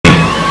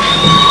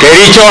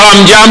Kericho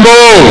hamjambo.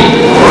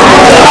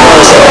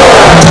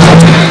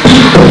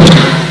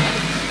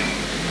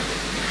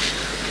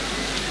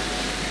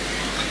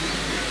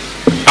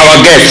 Our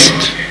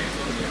guest,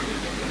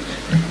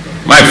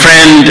 my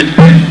friend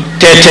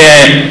Tete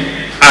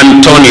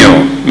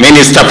Antonio,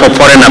 Minister for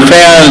Foreign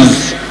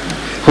Affairs,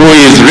 who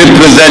is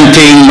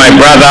representing my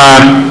brother,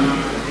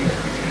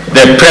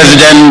 the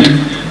President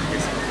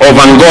of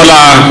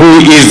Angola, who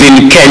is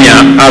in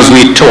Kenya as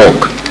we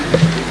talk.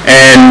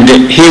 And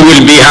he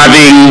will be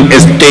having a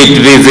state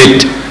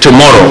visit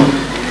tomorrow.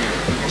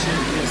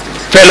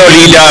 Fellow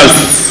leaders,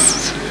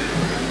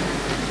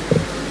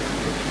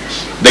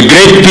 the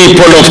great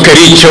people of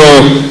Kericho,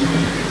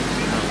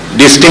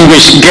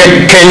 distinguished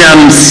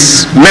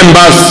Kenyans,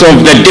 members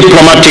of the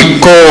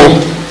diplomatic corps,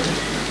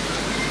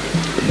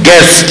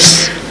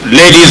 guests,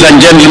 ladies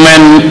and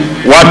gentlemen,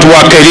 watu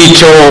wa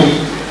Kericho,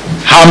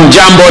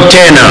 hamjambo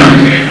tena.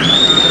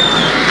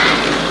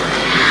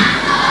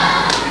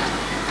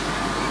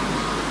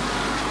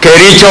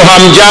 Kericho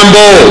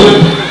hamjambo.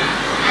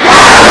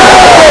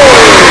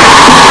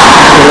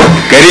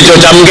 Kericho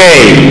chamge.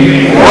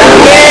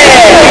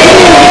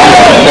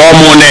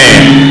 Omune.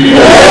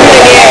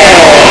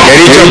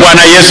 Kericho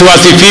Bwana Yesu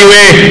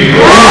asifiwe.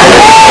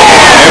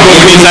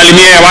 Hebu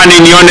nisalimie hewani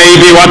nione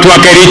hivi watu wa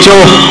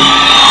Kericho.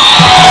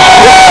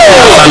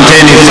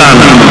 Asanteni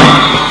sana.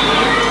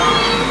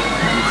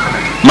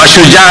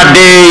 Mashujaa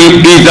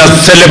Day is a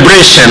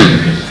celebration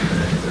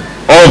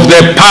of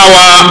the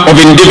power of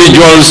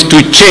individuals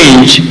to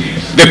change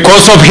the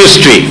course of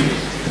history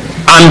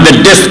and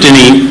the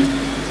destiny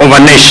of a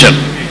nation.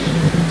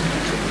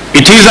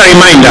 It is a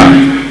reminder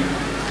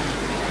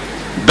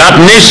that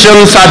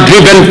nations are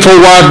driven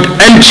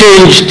forward and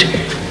changed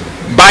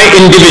by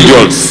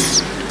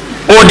individuals,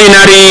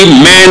 ordinary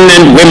men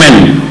and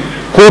women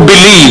who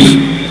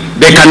believe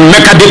they can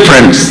make a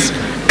difference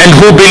and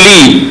who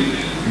believe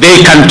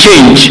they can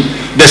change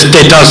the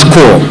status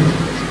quo.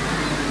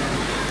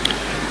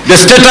 The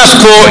status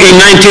quo in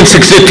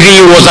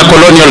 1963 was a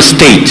colonial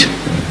state,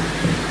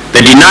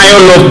 the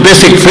denial of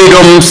basic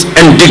freedoms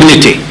and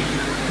dignity.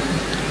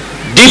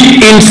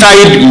 Deep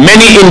inside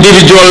many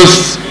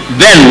individuals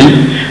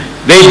then,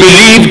 they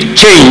believed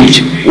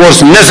change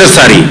was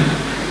necessary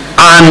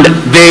and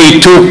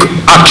they took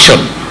action.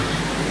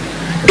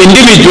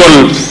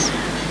 Individuals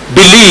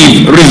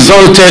believe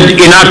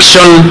resulted in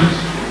action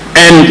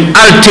and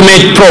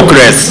ultimate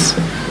progress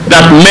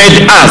that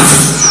made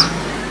us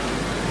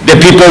the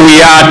people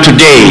we are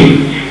today,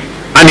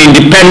 an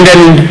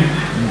independent,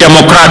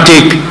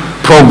 democratic,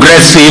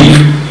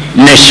 progressive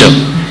nation.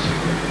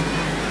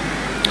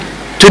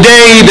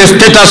 Today, the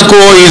status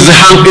quo is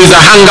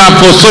a hunger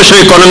for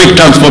socio-economic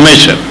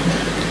transformation,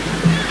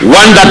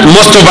 one that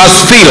most of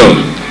us feel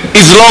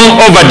is long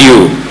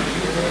overdue,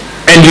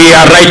 and we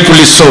are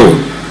rightfully so.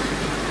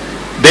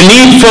 The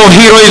need for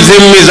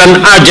heroism is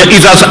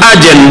as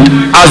urgent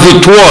as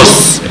it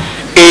was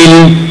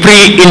in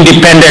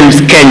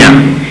pre-independence Kenya.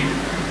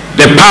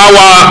 The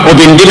power of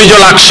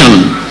individual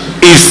action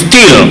is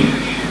still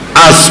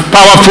as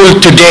powerful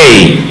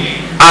today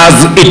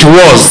as it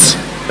was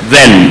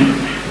then.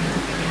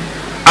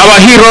 Our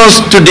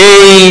heroes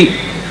today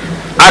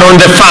are on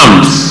the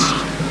farms,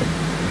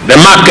 the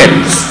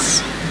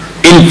markets,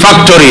 in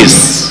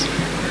factories,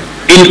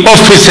 in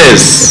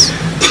offices,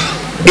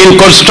 in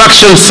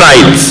construction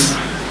sites,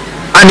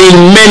 and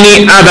in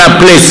many other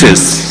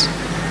places.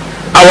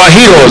 Our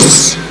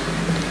heroes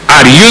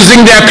are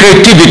using their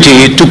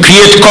creativity to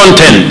create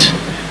content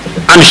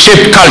and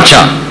shape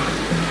culture.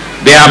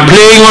 They are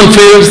playing on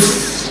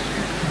fields,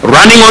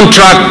 running on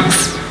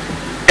tracks,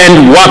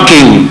 and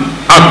working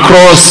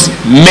across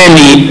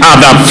many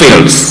other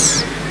fields.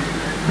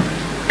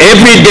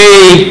 Every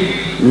day,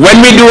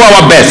 when we do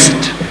our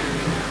best,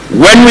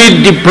 when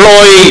we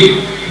deploy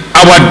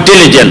our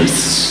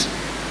diligence,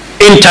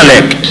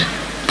 intellect,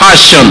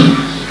 passion,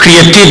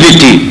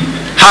 creativity,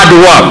 hard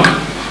work,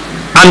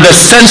 and the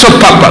sense of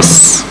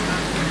purpose,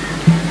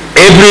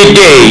 every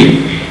day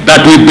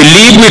that we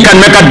believe we can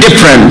make a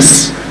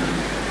difference,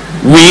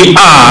 we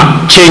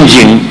are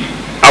changing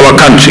our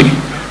country.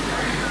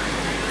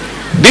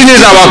 This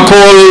is our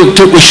call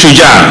to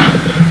Mashujaa,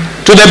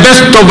 to the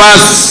best of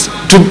us,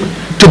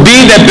 to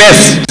be the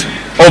best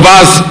of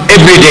us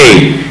every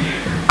day,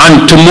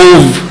 and to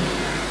move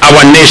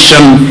our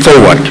nation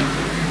forward.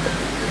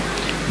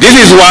 This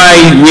is why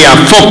we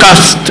are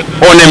focused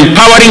on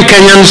empowering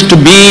Kenyans to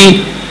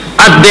be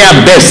at their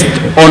best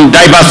on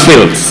diverse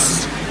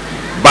fields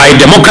by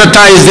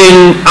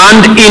democratizing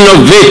and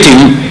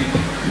innovating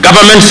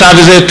government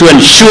services to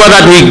ensure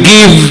that we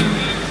give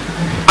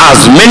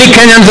as many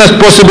Kenyans as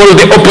possible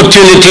the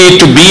opportunity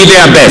to be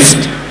their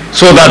best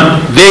so that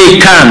they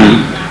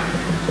can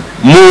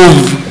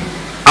move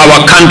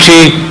our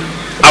country,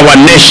 our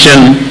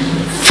nation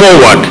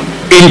forward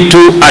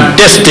into a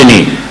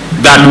destiny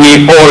that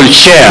we all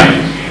share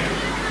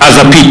as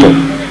a people.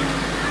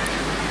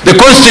 The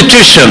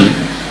Constitution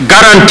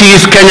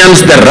guarantees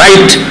Kenyans the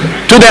right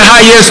to the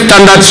highest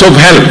standards of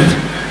health.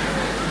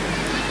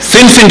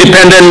 Since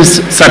independence,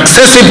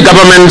 successive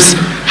governments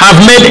have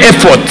made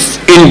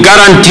efforts in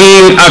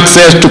guaranteeing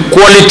access to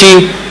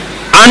quality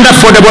and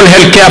affordable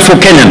health care for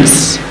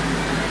Kenyans,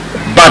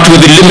 but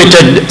with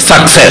limited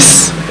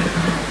success.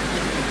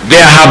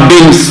 There have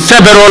been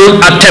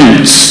several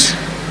attempts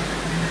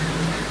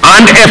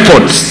and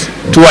efforts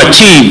to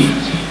achieve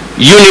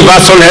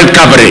universal health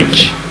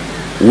coverage,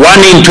 one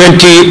in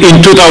 2003,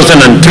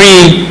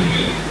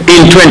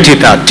 in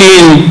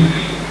 2013,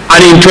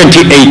 and in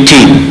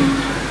 2018.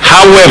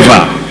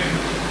 However,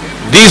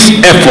 these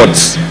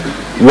efforts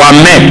were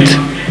met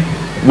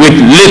with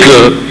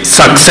little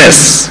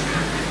success.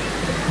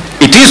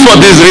 It is for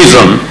this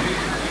reason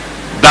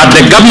that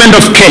the government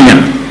of Kenya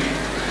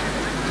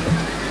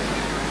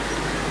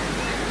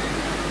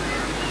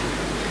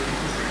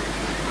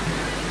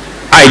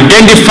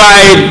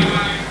identified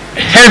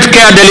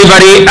healthcare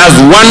delivery as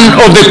one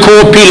of the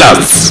core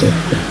pillars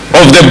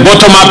of the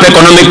bottom-up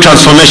economic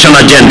transformation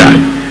agenda.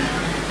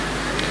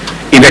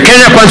 In the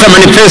Kenya Kwanza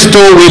Manifesto,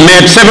 we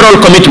made several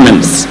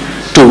commitments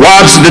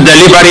towards the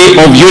delivery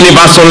of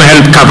universal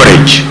health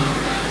coverage.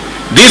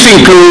 These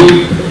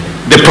include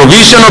the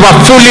provision of a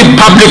fully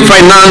public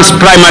financed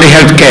primary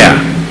health care,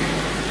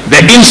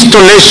 the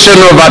installation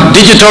of a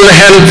digital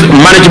health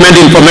management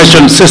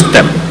information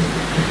system,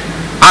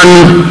 and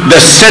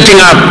the setting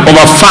up of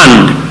a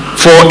fund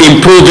for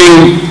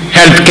improving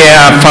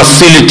healthcare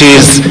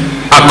facilities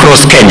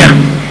across Kenya.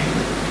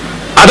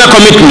 Other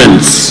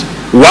commitments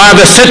were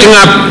the setting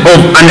up of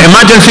an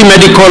emergency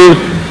medical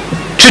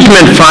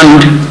treatment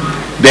fund,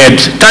 the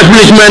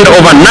establishment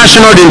of a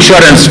national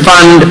insurance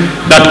fund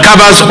that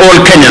covers all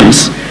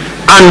Kenyans,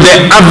 and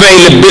the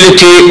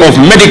availability of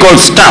medical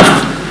staff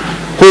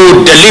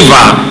who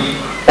deliver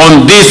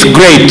on this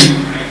great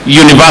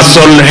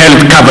universal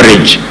health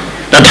coverage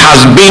that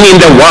has been in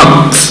the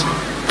works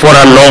for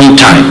a long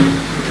time.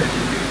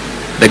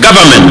 The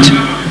government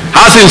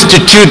has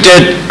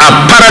instituted a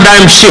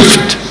paradigm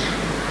shift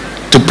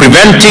to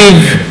preventive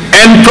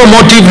and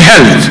promotive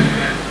health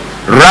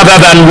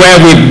rather than where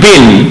we've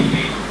been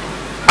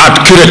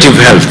at curative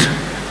health.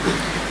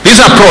 This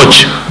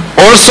approach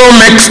also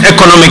makes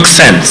economic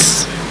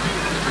sense.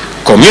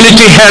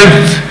 Community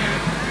health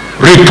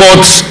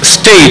reports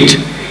state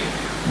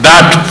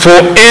that for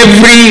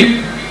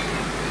every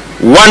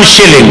 1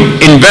 shilling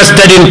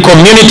invested in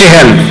community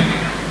health,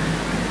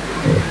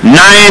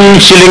 9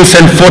 shillings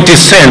and 40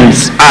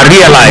 cents are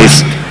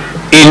realized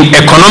in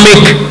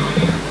economic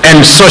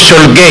and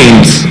social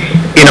gains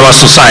in our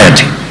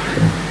society.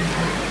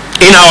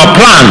 In our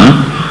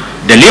plan,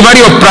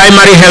 delivery of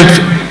primary health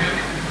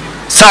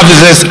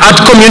services at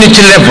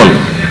community level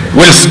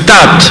will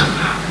start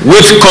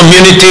with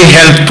community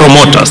health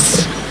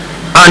promoters,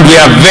 and we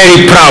are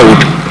very proud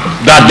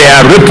that they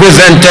are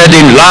represented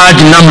in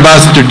large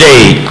numbers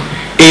today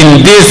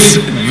in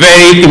this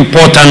very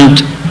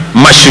important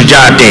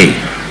Mashujaa Day.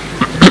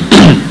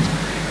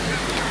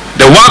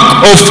 The work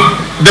of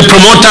the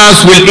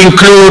promoters will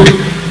include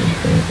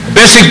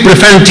basic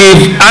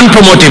preventive and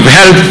promotive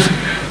health,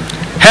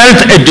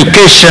 health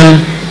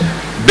education,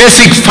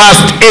 basic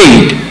first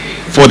aid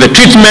for the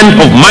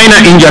treatment of minor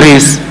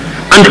injuries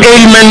and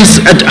ailments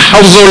at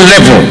household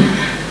level,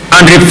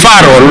 and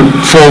referral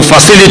for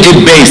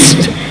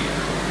facility-based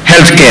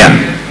healthcare.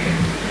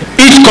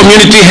 Each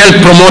community health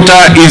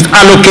promoter is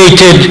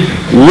allocated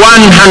 100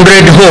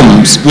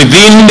 homes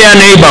within their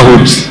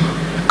neighborhoods,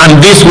 and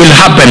this will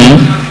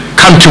happen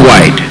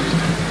countrywide.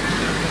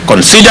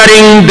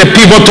 Considering the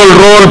pivotal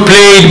role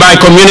played by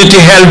community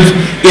health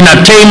in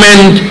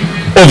attainment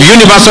of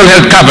universal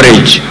health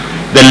coverage,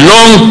 the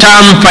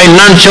long-term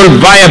financial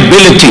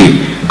viability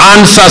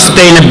and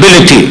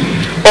sustainability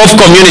of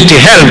community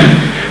health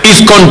is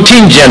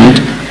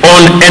contingent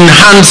on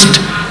enhanced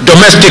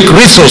domestic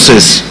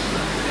resources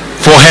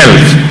for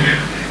health.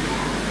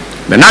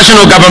 The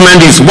national government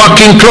is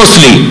working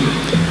closely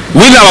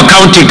with our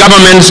county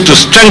governments to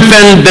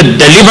strengthen the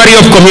delivery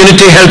of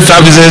community health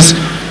services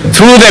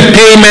through the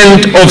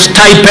payment of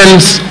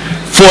stipends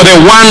for the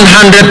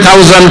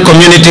 100,000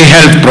 community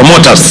health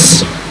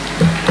promoters.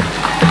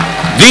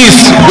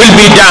 This will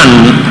be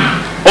done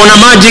on a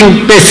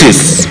margin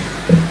basis,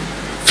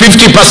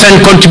 50%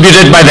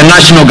 contributed by the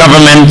national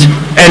government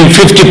and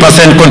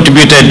 50%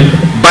 contributed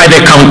by the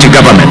county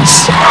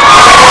governments.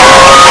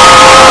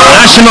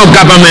 The national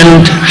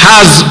government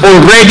has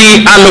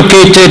already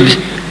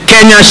allocated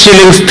Kenya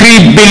shillings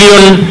 3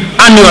 billion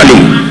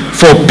annually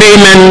for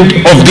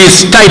payment of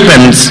these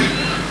stipends,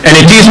 and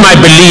it is my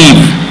belief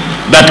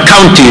that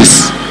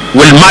counties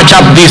will match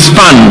up this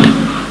fund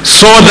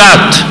so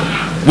that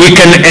we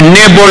can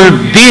enable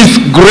these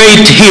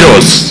great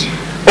heroes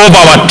of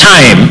our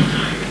time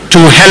to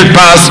help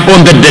us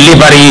on the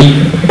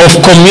delivery of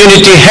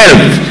community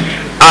health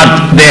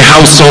at the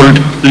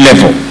household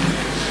level.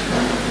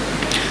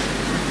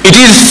 It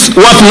is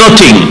worth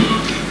noting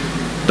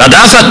that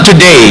as of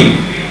today,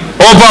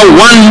 over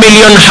 1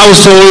 million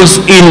households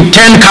in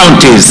 10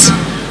 counties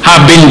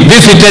have been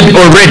visited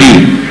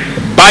already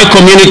by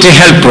community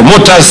health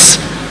promoters,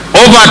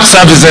 overt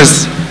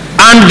services,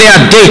 and their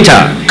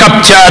data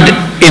captured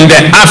in the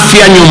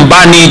Afya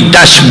Nyumbani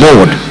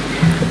dashboard.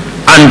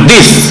 And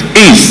this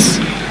is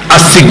a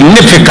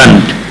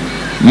significant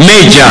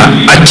major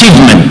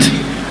achievement,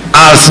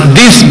 as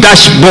this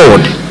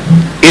dashboard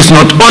is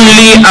not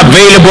only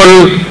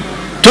available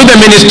to the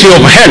Ministry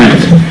of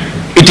Health,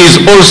 it is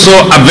also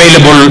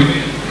available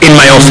in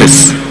my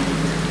office.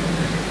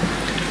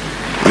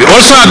 We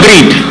also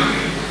agreed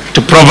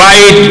to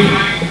provide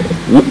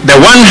the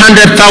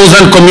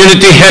 100,000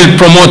 community health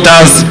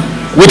promoters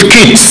with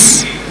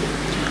kits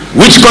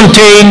which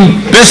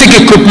contain basic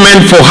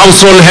equipment for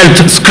household health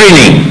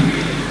screening,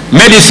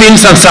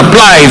 medicines and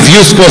supplies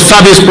used for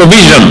service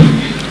provision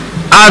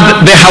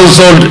at the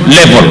household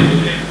level.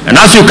 And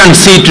as you can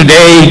see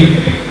today,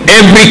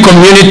 every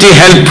community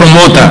health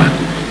promoter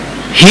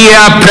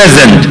here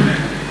present,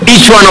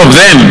 each one of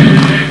them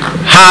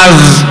has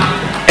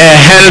a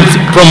health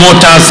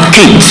promoter's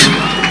kit.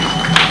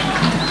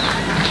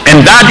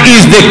 And that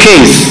is the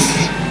case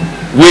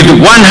with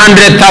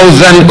 100,000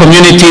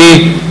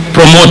 community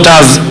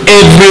promoters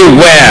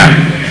everywhere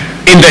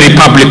in the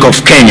Republic of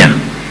Kenya.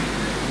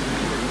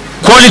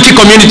 Quality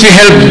community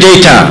health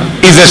data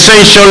is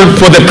essential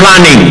for the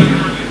planning,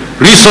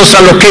 resource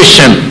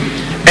allocation,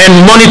 and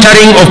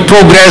monitoring of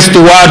progress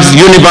towards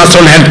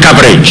universal health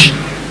coverage.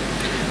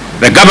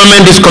 The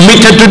government is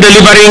committed to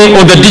delivering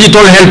on the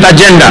digital health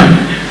agenda,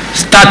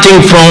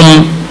 starting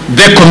from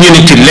the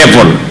community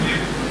level.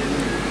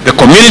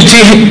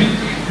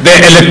 The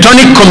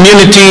electronic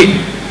community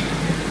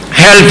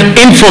health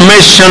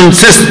information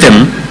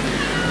system,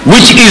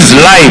 which is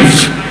live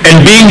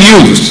and being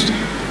used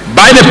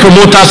by the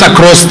promoters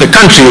across the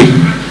country,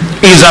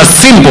 is a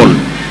simple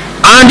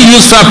and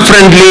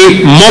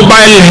user-friendly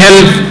mobile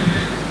health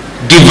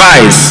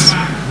device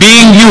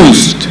being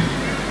used,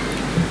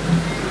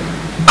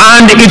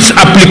 and its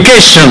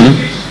application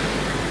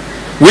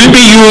will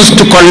be used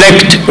to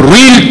collect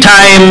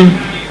real-time,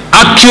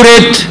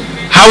 accurate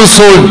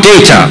household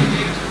data.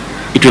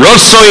 It will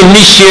also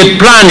initiate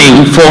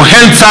planning for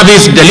health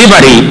service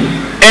delivery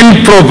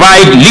and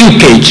provide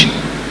linkage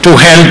to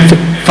health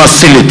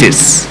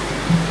facilities.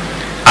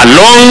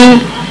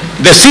 Along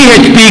the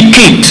CHP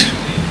kit,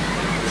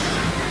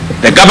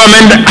 the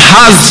government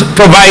has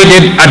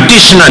provided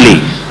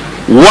additionally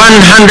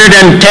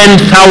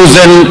 110,000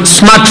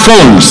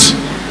 smartphones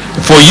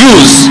for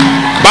use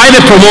by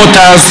the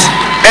promoters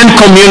and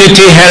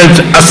community health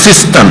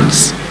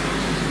assistants.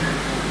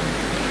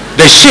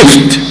 The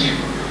shift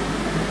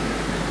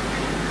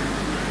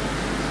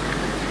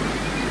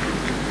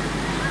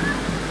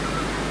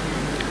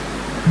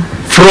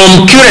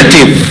from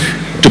curative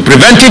to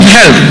preventive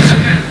health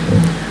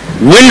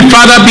will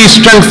further be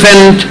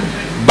strengthened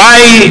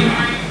by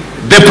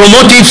the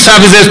promotive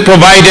services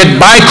provided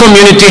by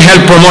community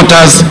health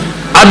promoters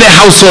at the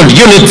household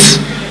units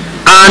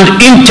and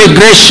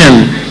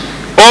integration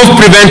of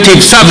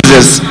preventive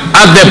services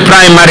at the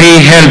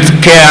primary health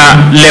care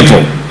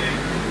level.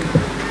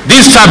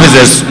 These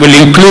services will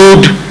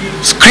include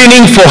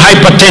screening for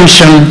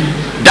hypertension,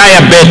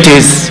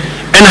 diabetes,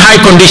 and high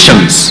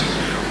conditions,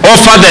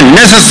 offer the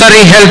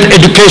necessary health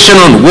education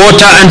on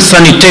water and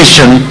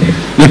sanitation,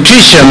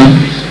 nutrition,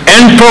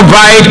 and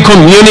provide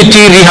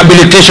community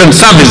rehabilitation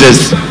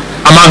services,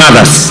 among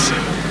others.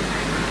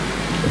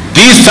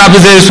 These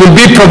services will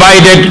be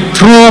provided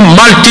through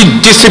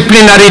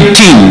multidisciplinary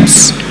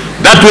teams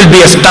that will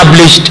be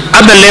established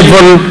at the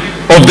level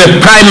of the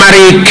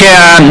primary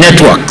care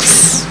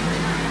networks.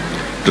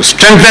 To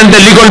strengthen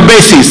the legal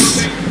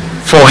basis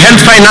for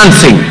health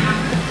financing,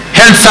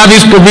 health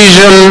service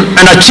provision,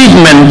 and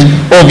achievement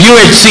of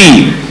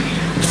UHC,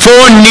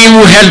 4 new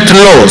health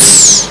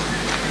laws,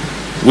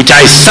 which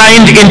I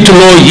signed into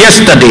law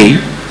yesterday,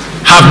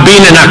 have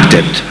been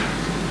enacted.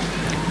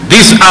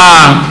 These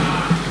are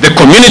the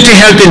Community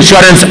Health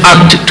Insurance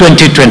Act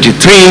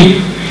 2023,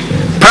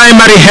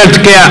 Primary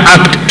Health Care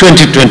Act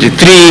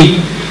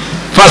 2023,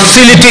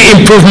 Facility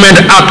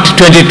Improvement Act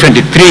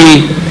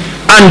 2023,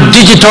 and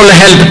Digital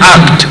Health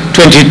Act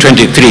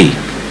 2023.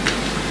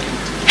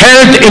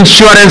 Health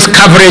insurance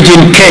coverage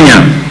in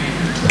Kenya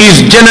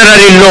is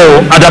generally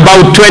low at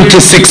about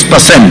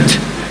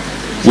 26%,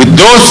 with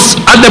those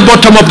at the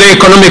bottom of the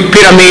economic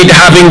pyramid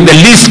having the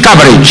least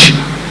coverage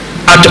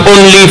at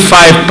only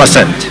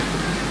 5%.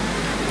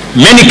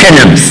 Many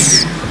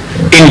Kenyans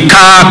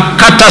incur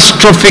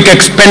catastrophic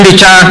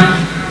expenditure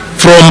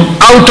from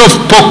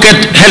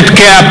out-of-pocket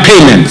healthcare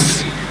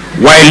payments,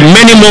 while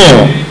many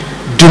more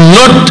do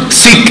not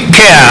seek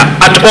care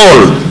at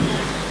all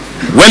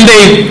when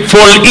they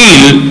fall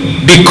ill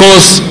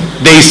because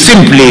they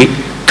simply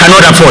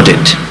cannot afford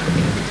it.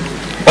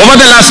 Over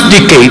the last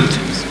decade,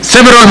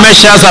 several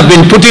measures have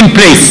been put in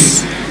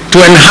place to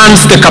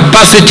enhance the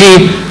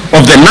capacity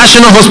of the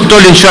National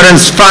Hospital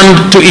Insurance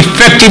Fund to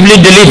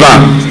effectively deliver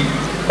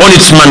on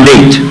its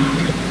mandate.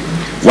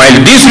 While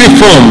these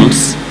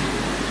reforms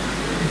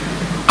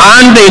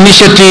and the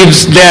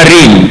initiatives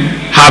therein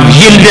have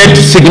yielded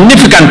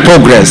significant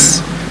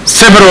progress,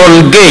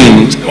 several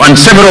gains and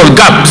several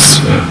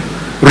gaps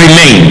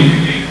remain.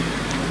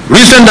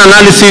 Recent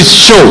analysis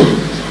show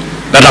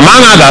that, among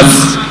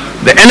others,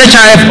 the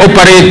NHIF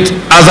operates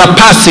as a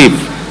passive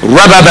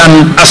rather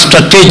than a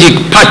strategic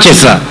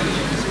purchaser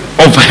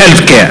of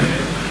healthcare.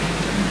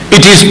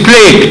 It is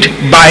plagued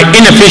by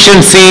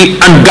inefficiency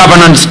and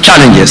governance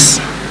challenges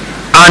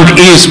and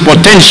is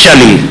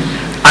potentially,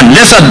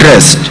 unless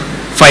addressed,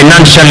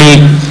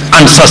 financially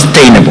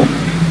unsustainable.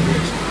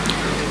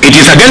 It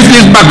is against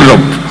this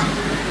backdrop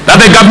that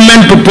the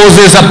government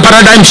proposes a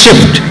paradigm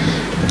shift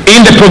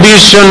in the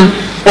provision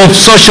of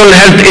social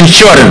health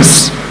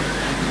insurance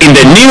in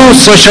the new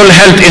Social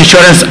Health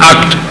Insurance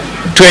Act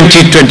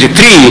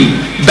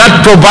 2023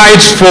 that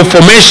provides for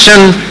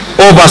formation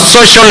of a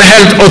social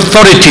health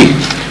authority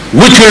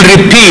which will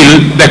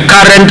repeal the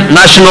current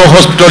National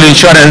Hospital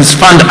Insurance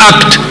Fund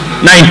Act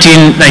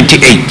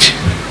 1998.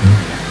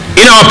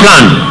 In our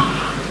plan,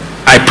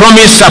 I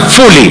promise a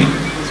fully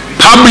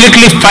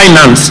publicly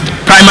financed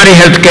primary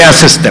health care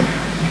system,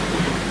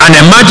 an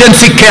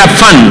emergency care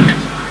fund,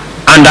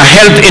 and a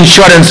health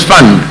insurance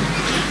fund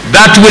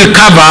that will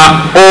cover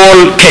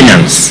all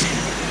Kenyans.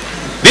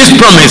 This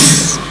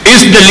promise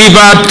is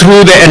delivered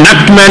through the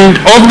enactment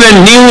of the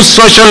new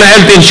Social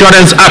Health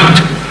Insurance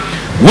Act,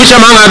 which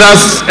among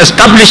others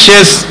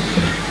establishes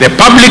the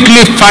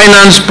publicly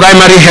financed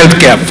primary health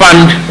care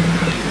fund,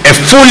 a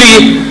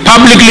fully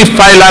publicly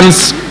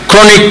financed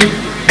chronic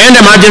and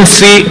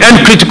emergency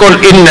and critical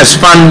illness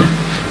fund,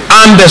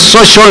 and the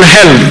social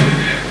health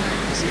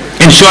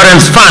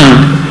insurance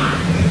fund,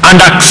 and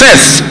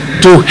access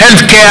to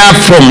health care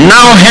from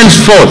now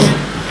henceforth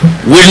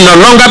will no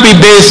longer be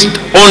based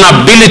on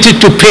ability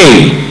to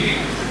pay.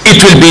 It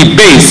will be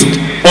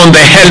based on the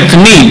health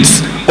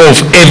needs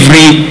of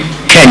every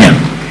Kenyan.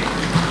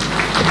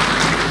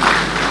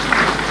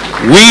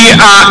 We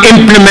are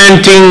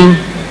implementing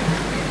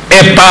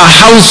a per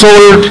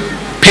household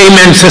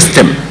payment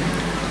system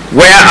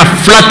where a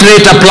flat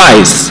rate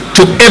applies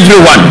to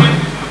everyone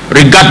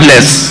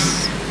regardless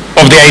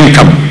of their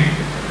income.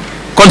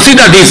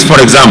 Consider this, for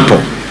example.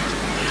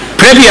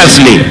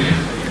 Previously,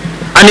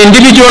 an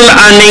individual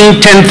earning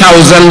 10,000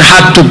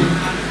 had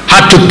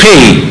to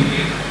pay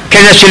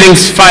Kenya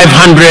shillings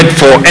 500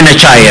 for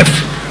NHIF,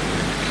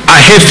 a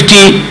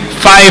hefty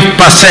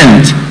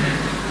 5%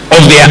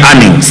 of their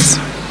earnings.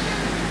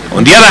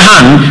 On the other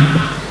hand,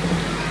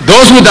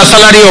 those with a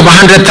salary of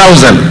 100,000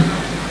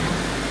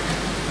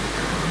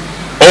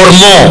 or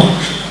more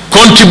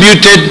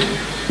contributed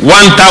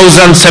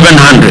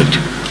 1,700,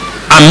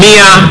 a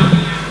mere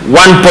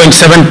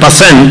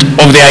 1.7%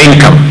 of their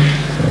income.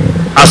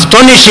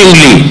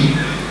 Astonishingly,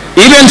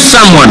 even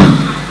someone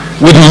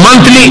with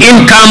monthly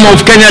income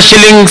of Kenya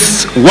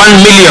shillings 1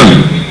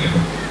 million,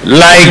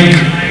 like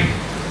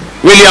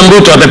William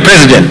Ruto, the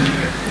president,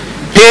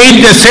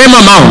 paid the same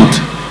amount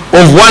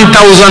of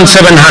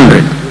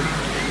 1,700,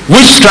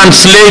 which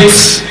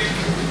translates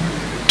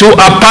to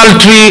a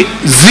paltry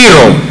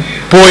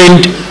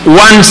 0.17%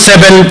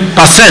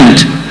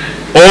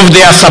 of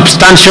their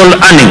substantial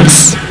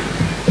earnings.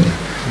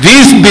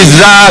 This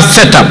bizarre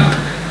setup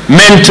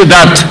meant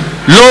that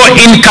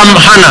low-income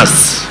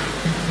earners,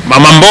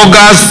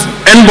 mamambogas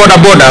and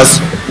bodabodas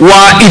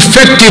were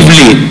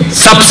effectively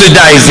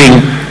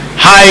subsidizing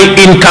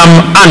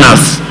high-income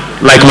earners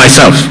like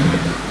myself.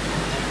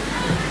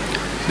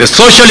 The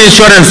Social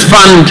Insurance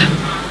Fund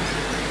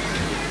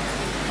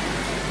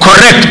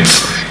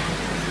corrects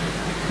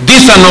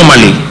this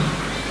anomaly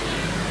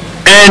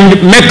and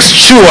makes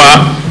sure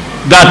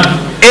that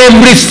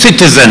every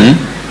citizen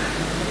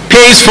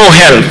pays for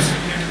health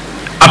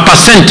a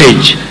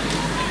percentage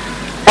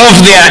of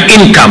their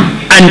income,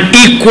 an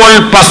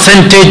equal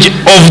percentage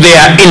of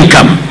their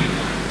income,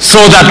 so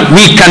that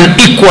we can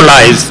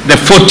equalize the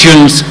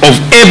fortunes of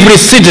every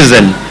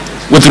citizen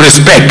with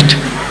respect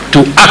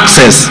to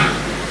access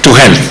to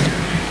health.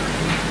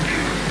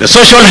 The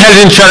Social Health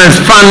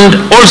Insurance Fund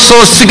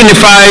also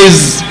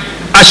signifies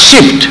a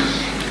shift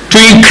to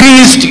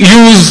increased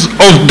use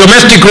of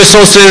domestic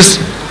resources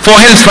for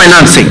health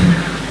financing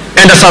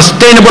and a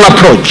sustainable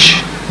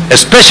approach,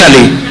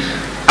 especially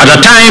at a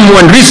time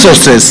when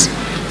resources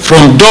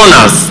from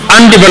donors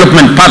and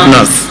development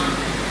partners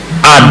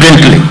are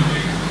dwindling.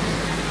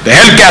 The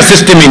healthcare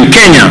system in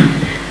Kenya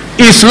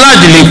is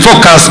largely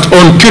focused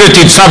on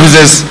curative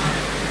services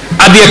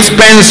at the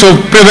expense of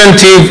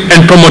preventive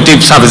and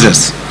promotive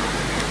services.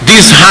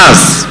 This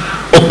has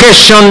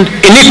occasioned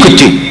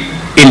inequity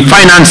in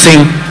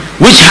financing,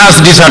 which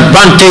has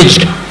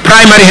disadvantaged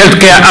primary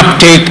healthcare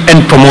uptake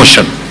and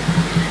promotion.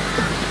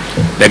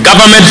 The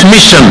government's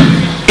mission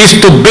is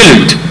to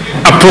build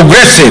a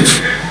progressive,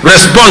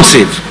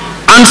 responsive,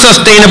 and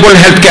sustainable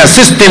healthcare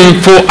system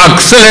for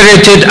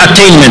accelerated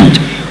attainment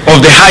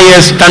of the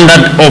highest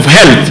standard of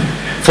health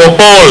for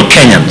all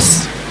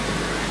Kenyans.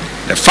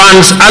 The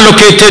funds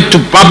allocated to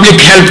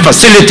public health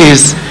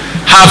facilities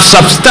have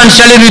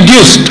substantially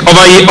reduced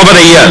over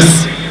the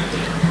years,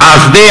 as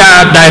they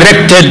are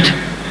directed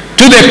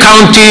to the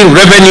county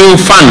revenue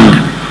fund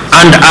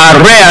and are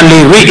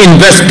rarely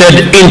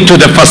reinvested into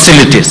the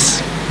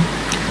facilities.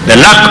 The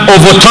lack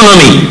of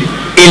autonomy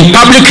in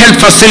public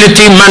health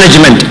facility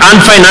management and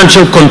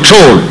financial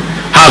control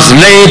has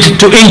led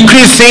to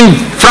increasing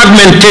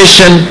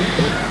fragmentation,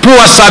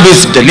 poor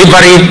service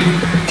delivery,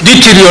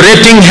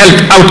 deteriorating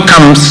health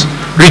outcomes,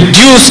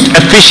 reduced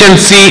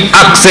efficiency,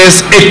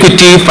 access,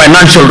 equity,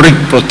 financial risk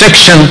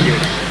protection,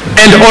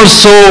 and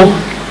also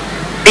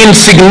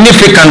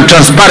insignificant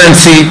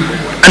transparency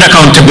and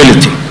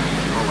accountability.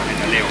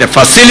 The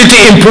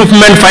Facility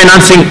Improvement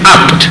Financing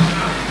Act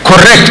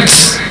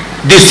corrects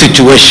this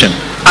situation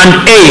and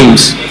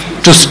aims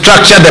to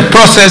structure the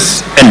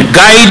process and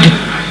guide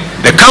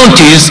the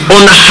counties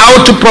on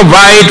how to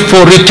provide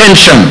for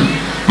retention,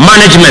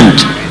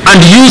 management, and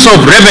use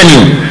of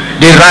revenue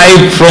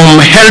derived from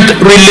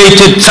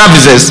health-related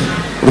services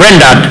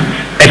rendered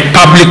at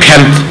public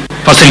health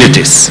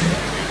facilities.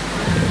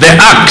 The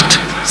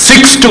Act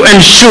seeks to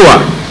ensure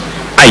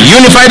a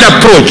unified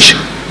approach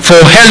for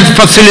health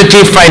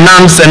facility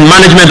finance and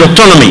management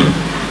autonomy,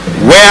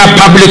 where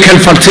public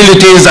health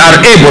facilities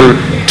are able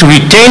to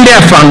retain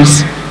their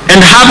funds and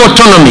have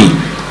autonomy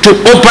to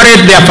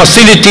operate their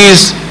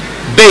facilities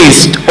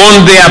based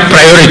on their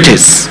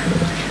priorities.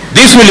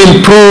 This will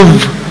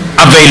improve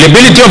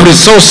availability of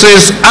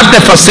resources at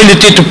the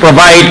facility to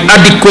provide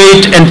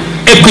adequate and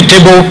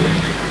equitable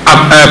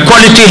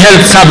quality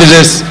health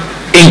services,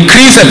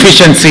 increase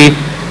efficiency,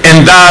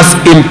 and thus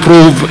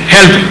improve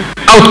health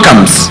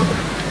outcomes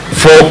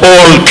for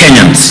all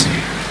Kenyans.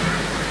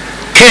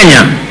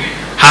 Kenya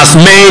has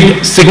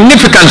made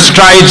significant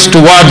strides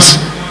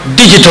towards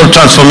digital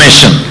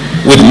transformation,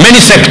 with many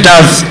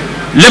sectors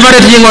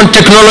leveraging on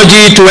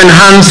technology to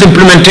enhance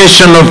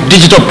implementation of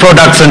digital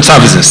products and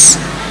services.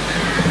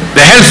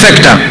 The health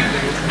sector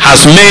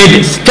has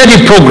made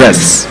steady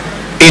progress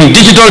in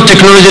digital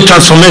technology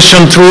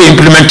transformation through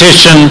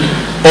implementation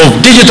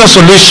of digital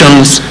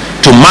solutions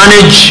to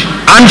manage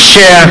and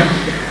share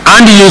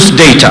and use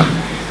data.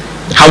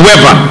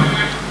 However,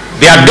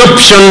 the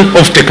adoption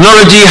of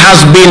technology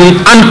has been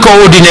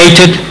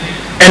uncoordinated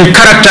and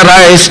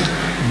characterized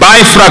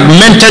by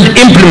fragmented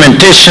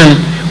implementation,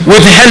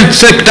 with health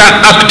sector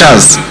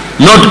actors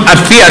not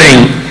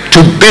adhering to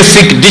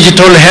basic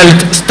digital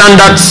health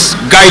standards,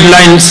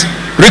 guidelines,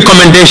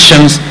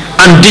 recommendations,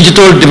 and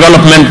digital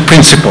development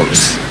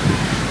principles.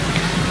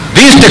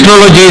 These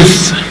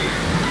technologies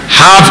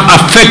have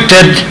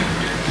affected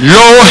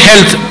how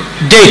health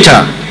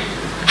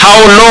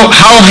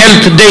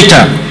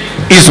data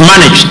is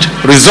managed,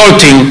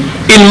 resulting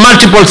in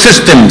multiple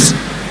systems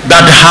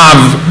that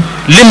have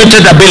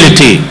limited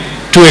ability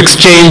to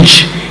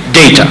exchange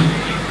data.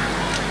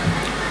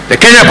 The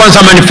Kenya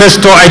Kwanza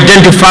Manifesto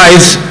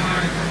identifies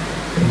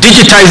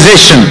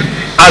digitization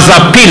as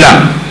a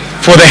pillar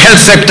for the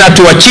health sector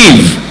to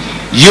achieve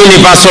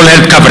universal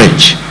health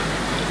coverage.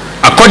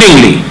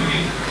 Accordingly,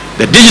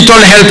 the Digital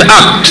Health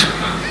Act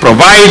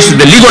provides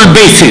the legal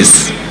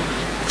basis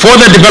for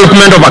the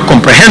development of a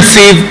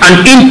comprehensive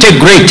and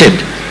integrated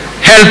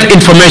health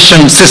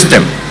information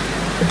system.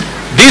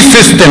 These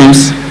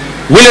systems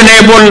will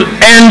enable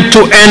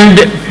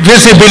end-to-end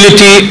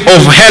visibility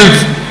of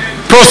health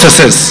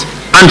processes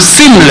and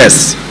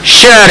seamless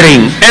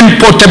sharing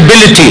and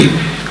portability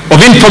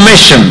of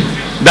information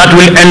that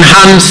will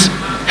enhance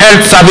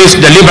health service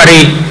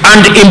delivery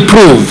and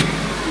improve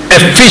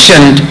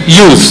efficient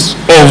use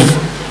of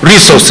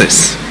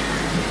resources.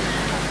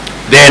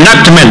 The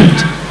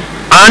enactment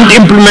and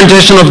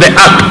implementation of the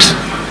Act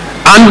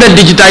and the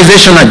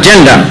digitization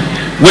agenda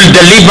will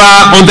deliver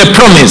on the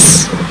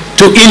promise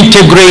to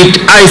integrate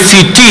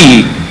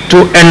ICT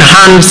to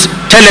enhance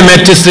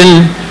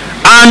telemedicine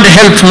and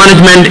health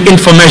management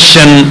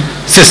information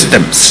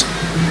systems.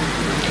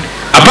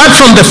 Apart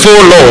from the 4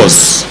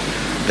 laws,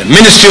 the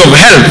Ministry of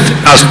Health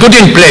has put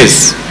in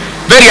place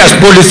various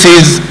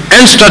policies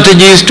and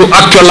strategies to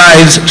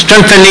actualize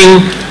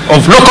strengthening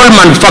of local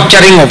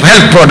manufacturing of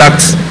health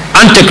products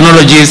and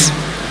technologies,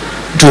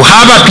 to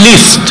have at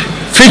least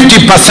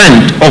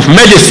 50% of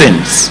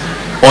medicines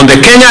on the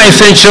Kenya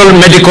Essential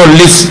Medical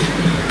List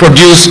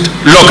produced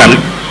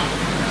locally,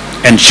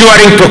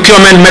 ensuring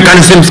procurement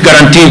mechanisms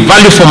guarantee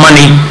value for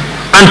money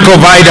and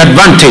provide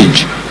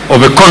advantage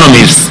of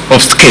economies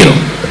of scale.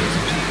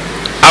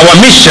 Our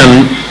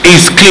mission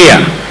is clear: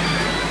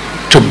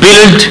 to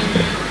build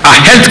a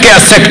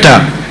healthcare sector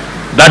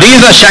that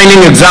is a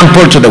shining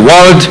example to the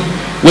world,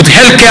 with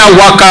healthcare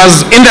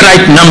workers in the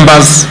right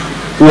numbers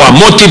who are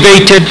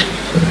motivated,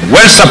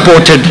 well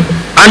supported,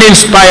 and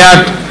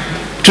inspired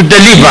to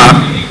deliver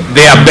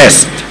their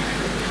best.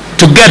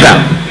 Together,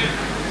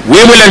 we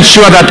will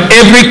ensure that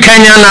every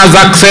Kenyan has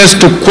access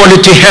to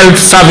quality health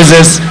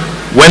services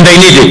when they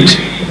need it,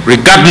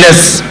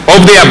 regardless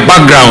of their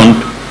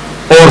background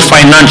or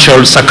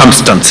financial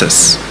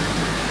circumstances.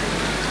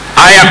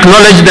 I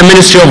acknowledge the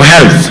Ministry of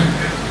Health,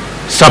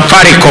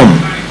 Safaricom,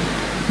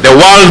 the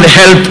World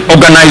Health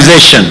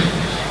Organization,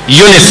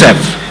 UNICEF,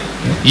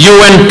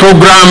 UN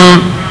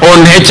Program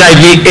on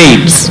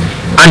HIV/AIDS,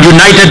 and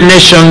United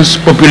Nations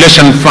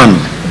Population Fund,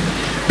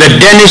 the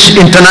Danish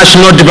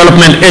International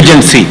Development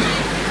Agency,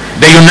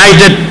 the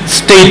United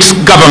States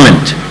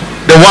government,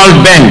 the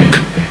World Bank,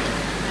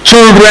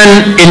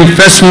 Children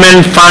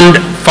Investment Fund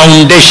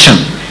Foundation,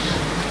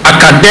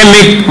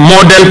 Academic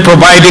Model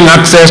Providing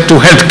Access to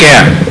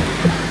Healthcare,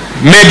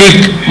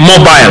 Medic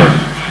Mobile,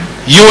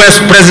 US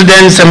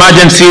President's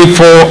Emergency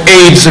for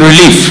AIDS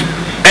Relief,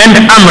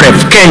 and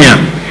AMREF Kenya,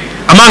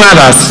 among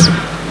others,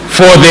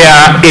 for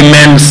their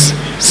immense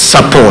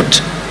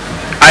support.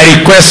 I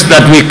request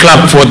that we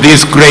clap for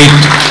these great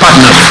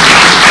partners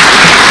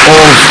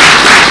of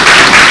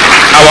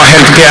our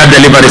healthcare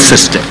delivery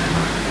system.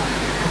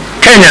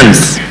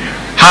 Kenyans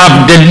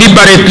have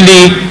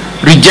deliberately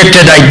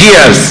rejected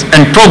ideas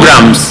and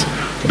programs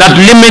that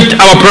limit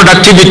our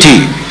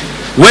productivity,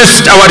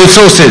 waste our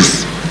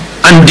resources,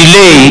 and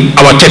delay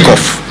our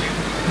takeoff.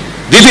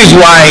 This is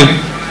why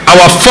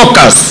our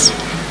focus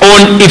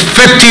on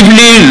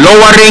effectively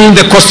lowering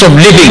the cost of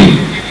living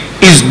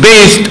is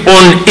based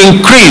on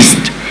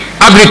increased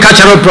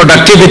agricultural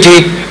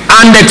productivity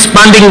and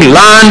expanding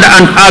land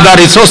and other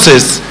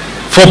resources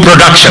for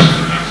production.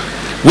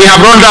 We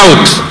have rolled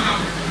out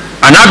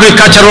an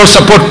agricultural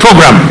support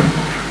program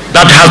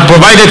that has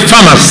provided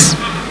farmers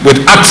with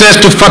access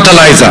to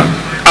fertilizer,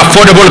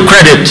 affordable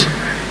credit,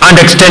 and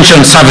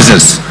extension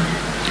services.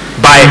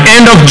 By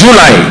end of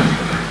July,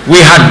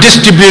 we had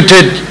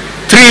distributed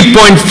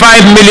 3.5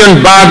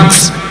 million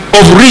bags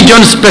of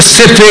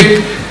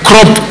region-specific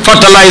crop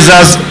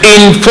fertilizers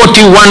in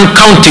 41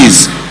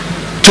 counties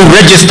to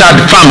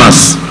registered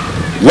farmers,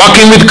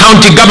 working with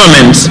county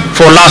governments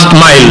for last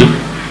mile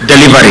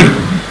delivery.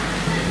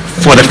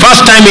 For the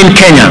first time in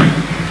Kenya,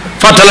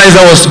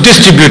 fertilizer was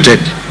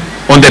distributed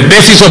on the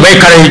basis of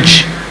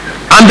acreage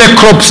and the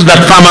crops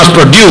that farmers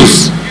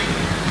produce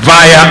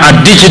via a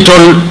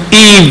digital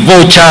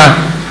e-voucher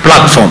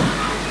platform.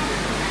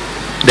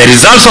 The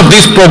results of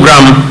this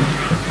program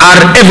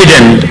are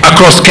evident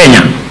across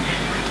Kenya.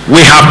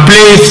 We have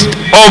placed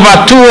over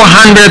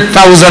 200,000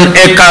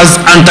 acres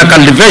under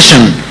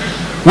cultivation,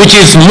 which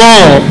is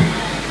more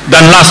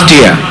than last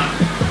year.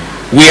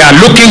 We are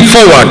looking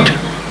forward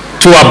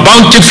to a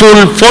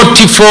bountiful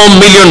 44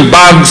 million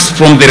bags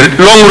from the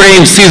long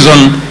rain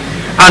season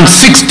and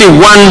 61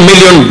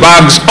 million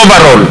bags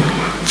overall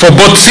for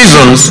both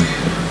seasons,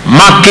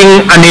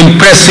 marking an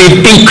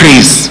impressive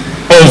increase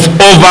of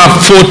over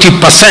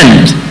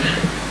 40%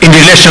 in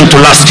relation to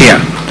last year.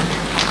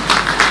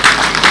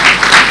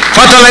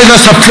 Fertilizer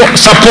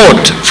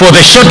support for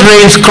the short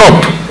range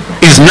crop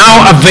is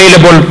now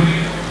available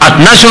at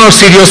National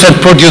Cereals and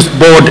Produce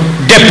Board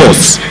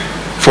depots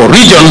for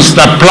regions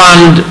that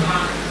planned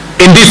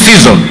in this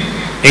season,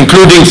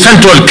 including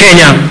central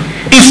Kenya,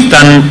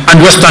 eastern and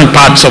western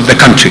parts of the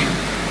country.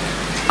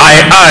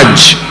 I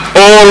urge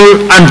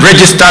all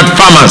unregistered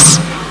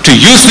farmers to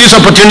use this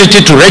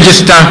opportunity to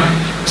register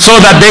so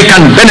that they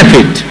can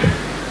benefit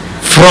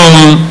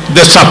from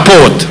the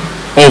support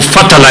of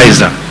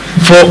fertilizer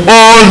for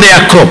all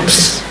their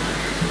crops,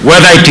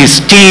 whether it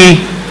is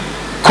tea,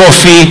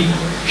 coffee,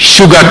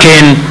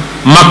 sugarcane,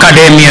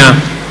 macadamia,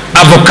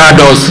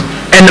 avocados,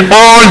 and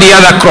all the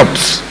other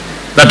crops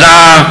that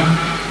are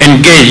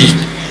engaged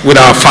with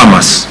our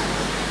farmers.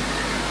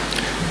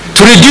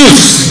 To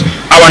reduce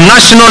our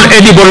national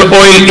edible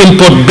oil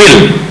import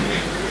bill,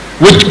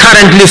 which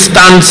currently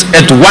stands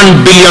at $1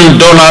 billion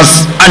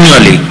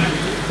annually,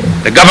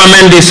 the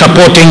government is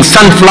supporting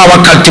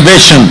sunflower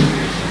cultivation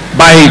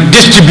by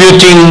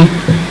distributing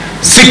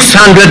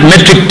 600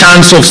 metric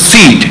tons of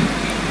seed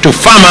to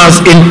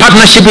farmers in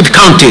partnership with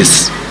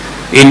counties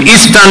in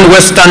eastern,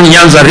 western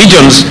Nyanza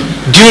regions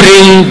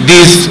during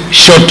these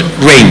short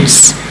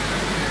rains.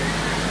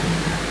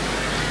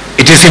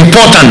 It is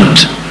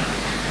important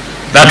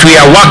that we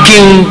are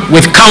working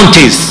with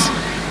counties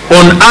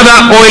on other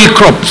oil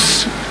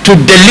crops to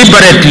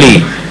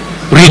deliberately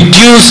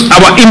reduce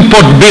our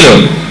import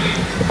bill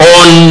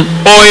on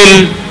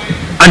oil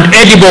and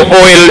edible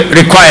oil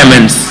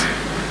requirements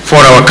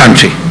for our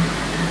country.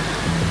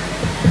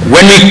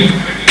 When we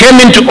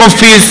came into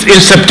office in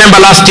September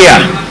last year,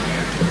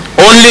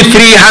 only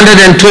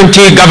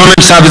 320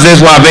 government services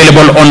were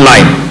available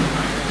online.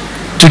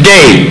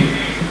 Today,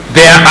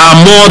 there are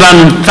more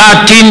than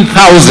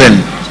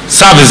 13,000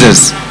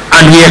 services,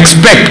 and we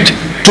expect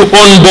to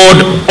onboard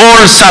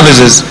all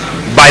services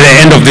by the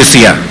end of this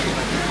year.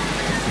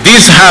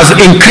 This has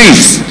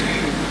increased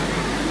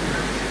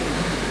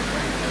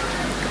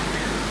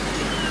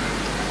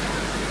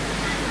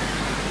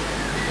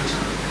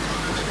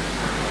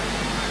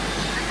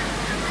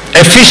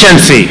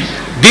efficiency.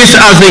 This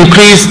has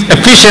increased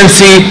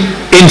efficiency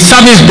in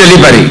service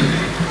delivery,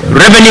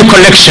 revenue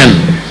collection,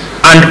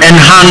 and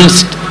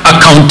enhanced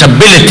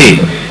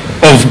accountability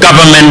of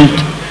government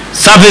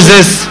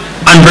services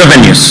and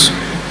revenues.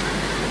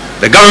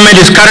 The government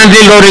is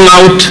currently rolling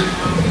out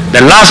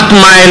the last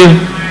mile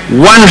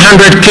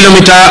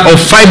 100-kilometer of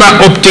fiber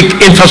optic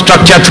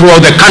infrastructure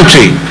throughout the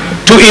country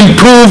to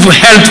improve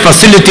health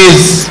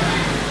facilities,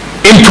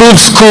 improve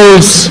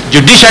schools,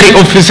 judiciary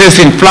offices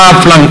in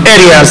far-flung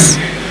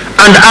areas,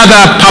 and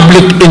other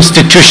public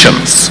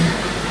institutions.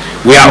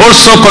 We are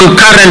also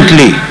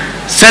concurrently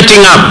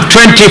setting up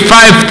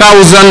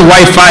 25,000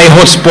 Wi-Fi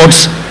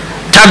hotspots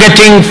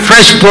targeting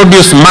fresh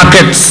produce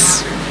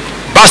markets,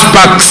 bus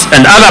parks,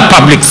 and other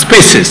public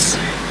spaces.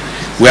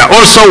 We are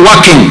also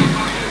working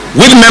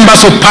with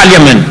members of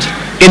parliament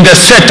in the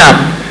setup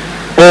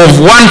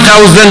of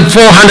 1,450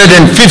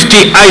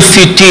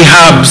 ICT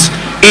hubs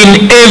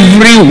in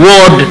every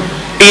ward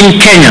in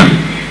Kenya.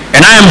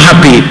 And I am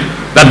happy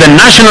that the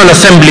National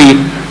Assembly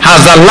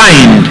has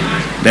aligned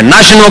the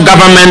National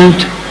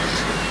Government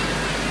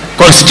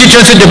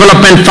Constituency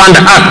Development Fund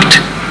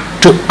Act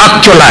to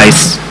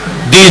actualize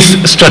this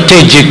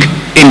strategic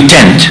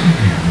intent.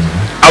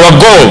 Our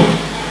goal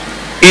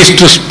is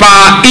to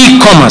spur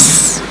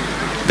e-commerce,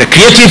 the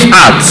creative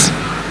arts,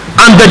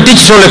 and the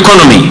digital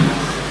economy,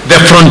 the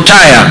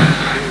frontier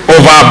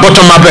of our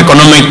bottom-up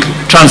economic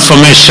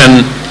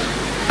transformation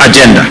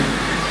agenda.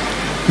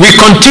 We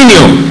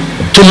continue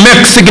to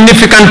make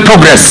significant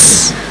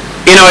progress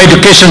in our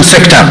education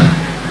sector.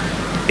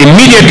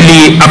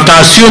 Immediately after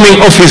assuming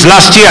office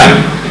last year,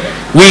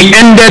 we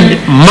ended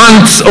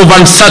months of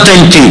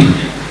uncertainty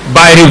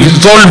by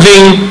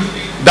resolving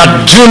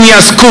that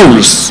junior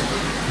schools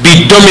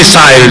be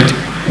domiciled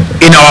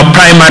in our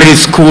primary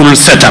school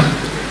setup.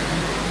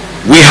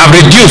 We have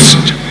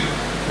reduced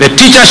the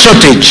teacher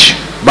shortage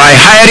by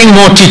hiring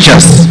more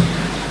teachers.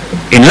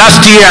 In the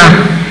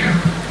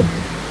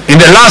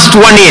last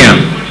 1 year,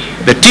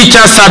 the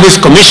Teacher Service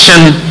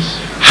Commission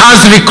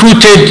has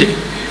recruited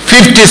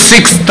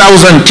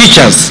 56,000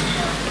 teachers,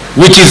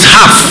 which is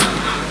half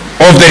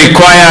of the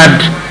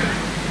required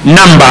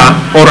number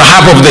or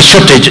half of the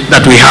shortage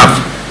that we have.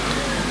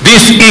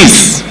 This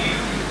is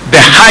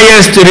the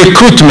highest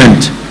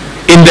recruitment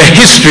in the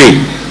history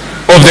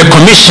of the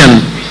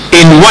Commission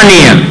in 1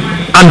 year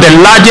and the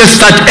largest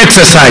such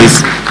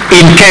exercise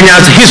in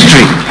Kenya's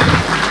history.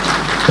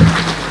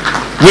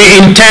 We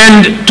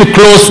intend to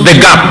close the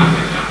gap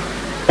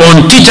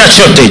on teacher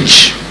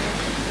shortage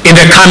in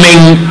the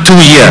coming 2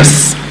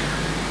 years.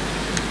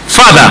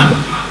 Further,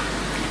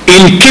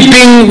 in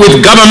keeping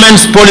with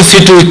government's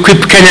policy to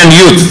equip Kenyan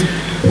youth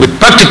with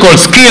practical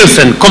skills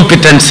and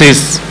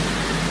competencies,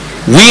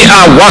 we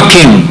are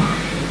working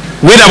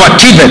with our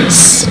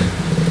TVETs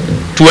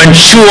to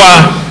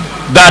ensure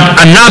that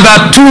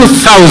another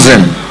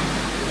 2,000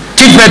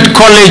 TVET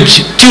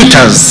college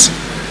tutors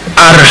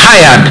are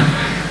hired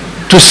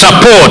to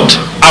support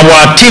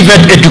our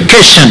TVET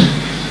education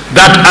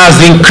that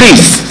has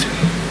increased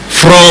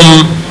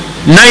from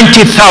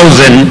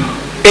 90,000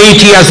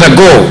 8 years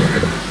ago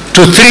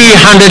to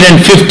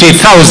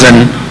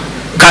 350,000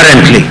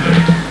 currently.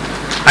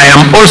 I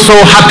am also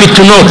happy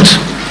to note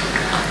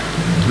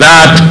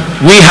that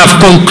we have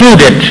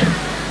concluded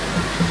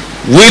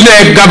with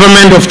the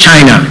government of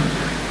China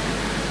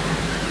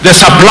the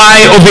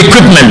supply of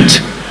equipment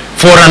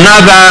for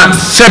another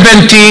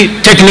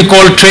 70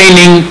 technical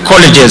training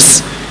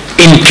colleges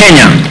in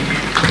Kenya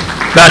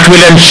that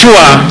will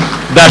ensure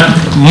that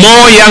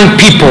more young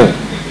people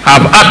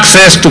have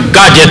access to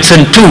gadgets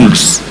and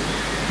tools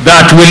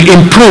that will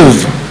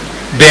improve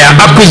their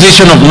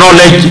acquisition of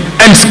knowledge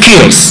and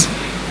skills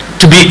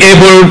to be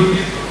able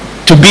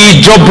to be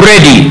job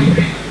ready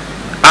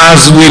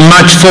as we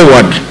march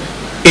forward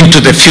into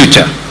the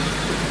future.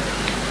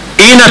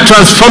 In a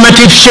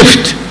transformative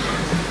shift,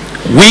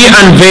 we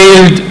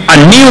unveiled a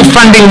new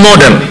funding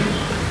model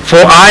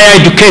for higher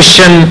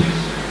education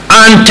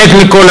and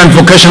technical and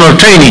vocational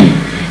training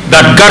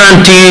that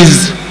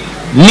guarantees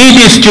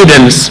needy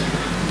students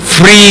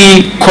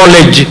free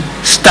college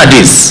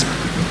studies.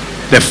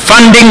 The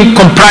funding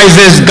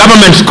comprises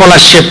government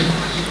scholarship,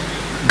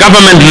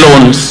 government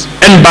loans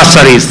and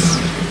bursaries,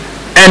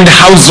 and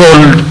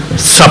household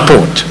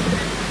support.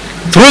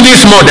 Through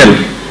this model,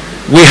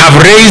 we have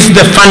raised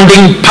the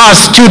funding per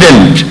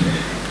student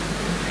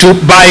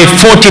by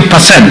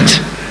 40%,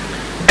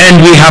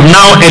 and we have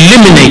now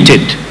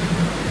eliminated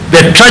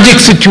the tragic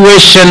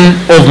situation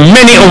of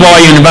many of our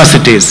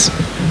universities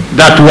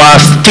that were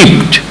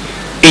steeped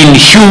in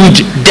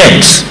huge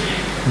debts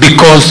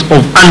because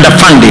of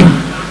underfunding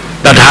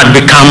that had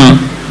become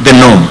the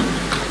norm.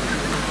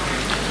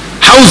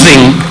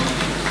 Housing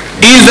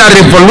is a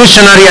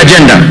revolutionary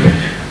agenda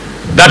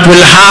that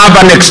will have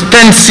an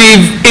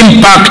extensive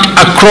impact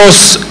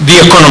across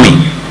the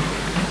economy.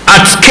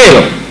 At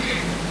scale,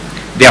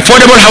 the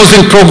affordable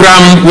housing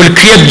program will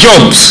create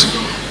jobs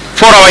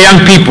for our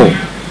young people,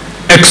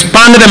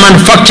 expand the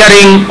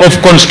manufacturing of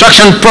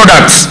construction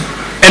products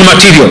and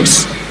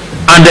materials,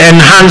 and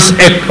enhance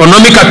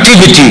economic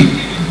activity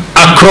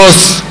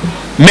across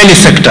many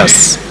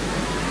sectors.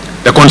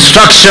 The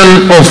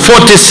construction of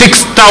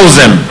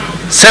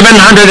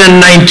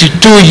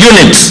 46,792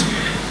 units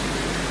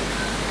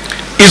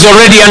is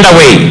already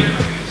underway,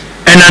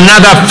 and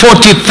another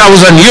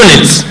 40,000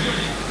 units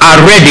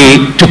are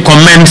ready to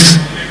commence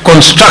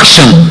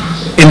construction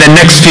in the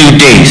next few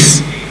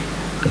days.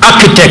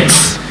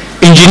 Architects,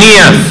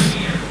 engineers,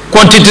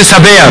 quantity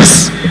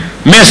surveyors,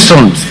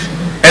 masons,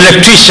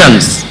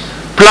 electricians,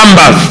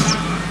 plumbers,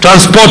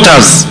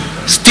 transporters,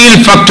 steel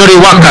factory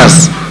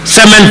workers,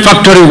 cement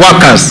factory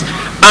workers,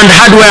 and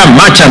hardware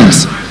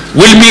merchants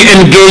will be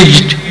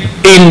engaged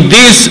in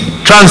this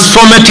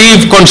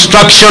transformative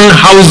construction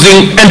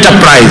housing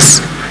enterprise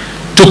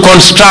to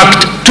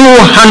construct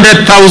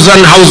 200,000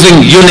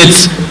 housing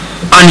units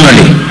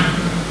annually.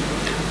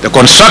 The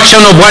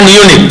construction of one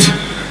unit,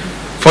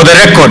 for the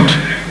record,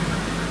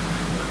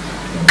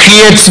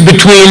 creates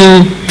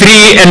between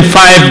 3 and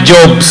 5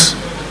 jobs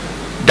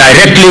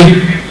directly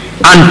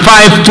and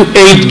 5 to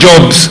 8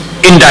 jobs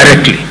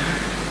indirectly.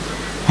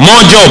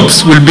 More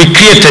jobs will be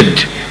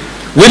created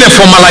with the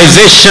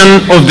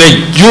formalization of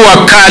the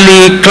Jua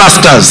Kali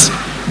clusters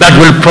that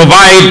will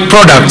provide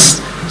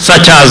products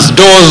such as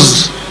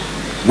doors,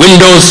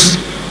 windows,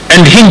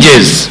 and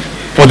hinges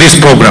for this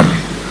program.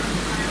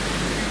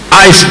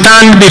 I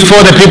stand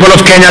before the people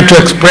of Kenya to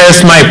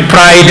express my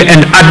pride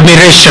and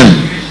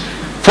admiration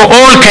for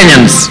all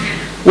Kenyans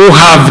who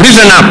have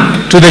risen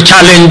up to the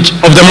challenge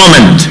of the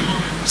moment,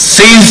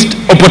 seized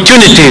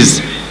opportunities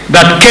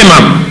that came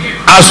up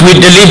as we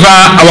deliver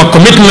our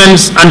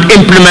commitments and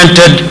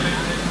implemented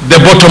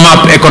the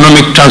bottom-up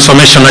economic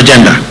transformation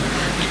agenda.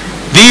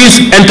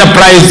 These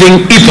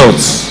enterprising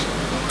ethos,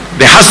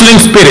 the hustling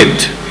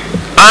spirit,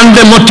 and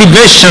the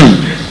motivation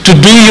to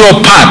do your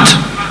part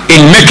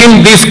in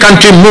making this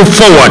country move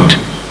forward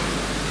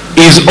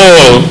is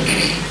all,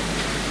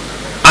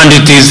 and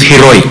it is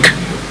heroic.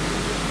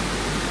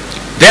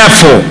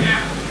 Therefore,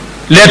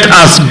 let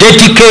us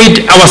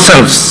dedicate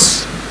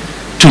ourselves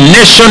to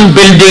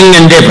nation-building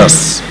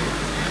endeavors,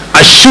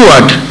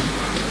 assured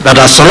that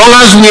as long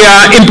as we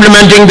are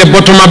implementing the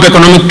bottom-up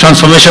economic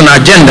transformation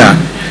agenda,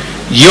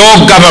 your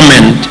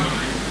government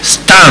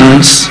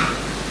stands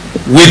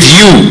with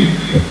you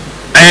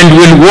and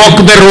will walk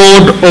the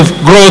road of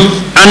growth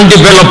and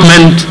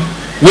development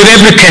with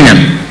every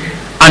Kenyan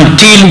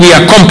until we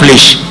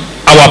accomplish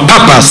our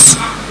purpose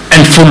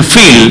and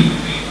fulfill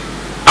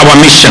our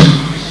mission.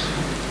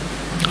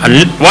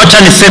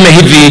 Wacha niseme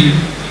hivi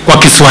kwa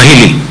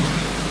Kiswahili.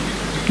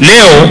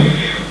 Leo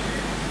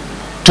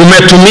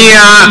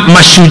tumetumia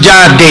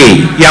Mashujaa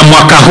Day ya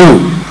mwaka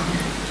huu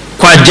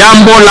kwa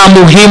jambo la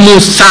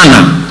muhimu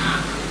sana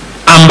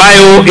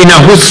ambayo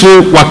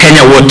inahusu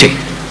Wakenya wote.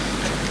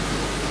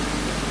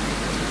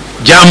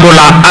 Jambo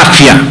la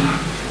afya.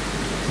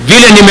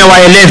 Vile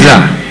nimewaeleza,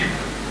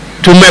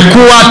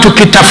 tumekuwa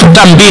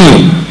tukitafuta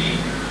mbinu,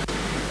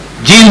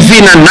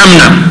 jinsi na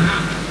namna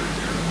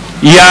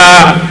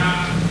ya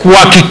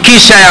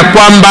kuhakikisha ya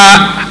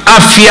kwamba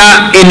afya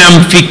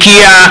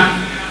inamfikia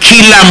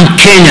kila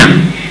Mkenya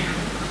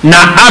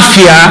na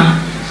afya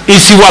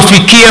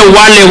isiwafikie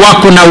wale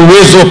wako na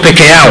uwezo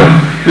peke yao,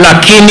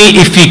 lakini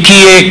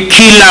ifikie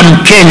kila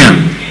Mkenya,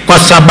 kwa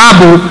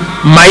sababu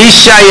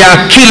maisha ya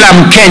kila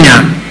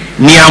Mkenya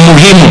ni ya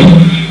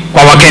muhimu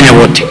kwa Wakenya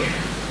wote.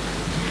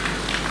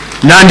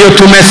 Na ndio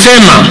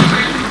tumesema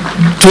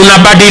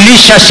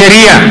tunabadilisha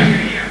sheria.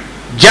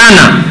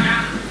 Jana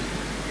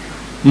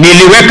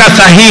niliweka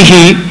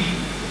sahihi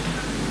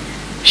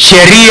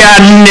sheria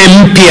 4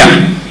 mpya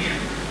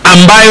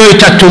ambayo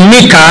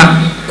itatumika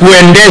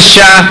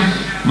kuendesha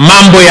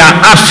mambo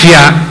ya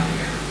afya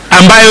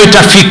ambayo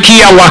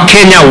itafikia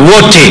Wakenya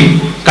wote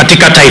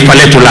katika taifa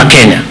letu la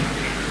Kenya.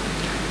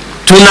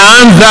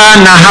 Tunaanza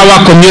na hawa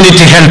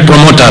community health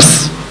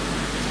promoters.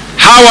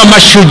 Hawa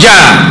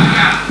mashujaa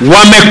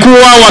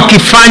wamekuwa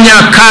wakifanya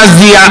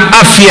kazi ya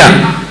afya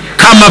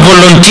kama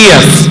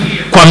volunteers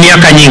kwa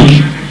miaka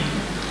nyingi.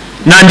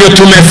 Na ndio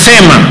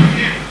tumesema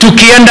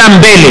tukienda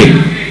mbele,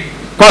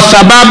 kwa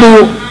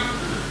sababu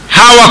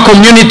hawa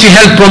community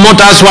health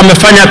promoters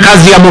wamefanya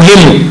kazi ya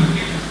muhimu,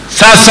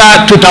 sasa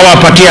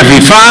tutawapatia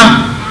vifaa.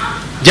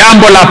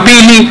 Jambo la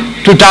pili,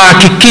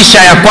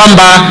 tutahakikisha ya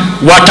kwamba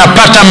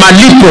watapata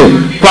malipo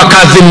kwa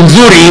kazi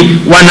nzuri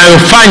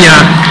wanayofanya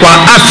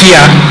kwa afya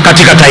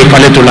katika taifa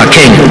letu la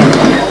Kenya.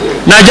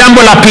 Na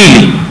jambo la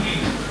pili,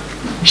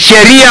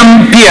 sheria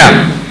mpya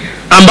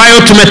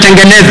ambayo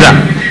tumetengeneza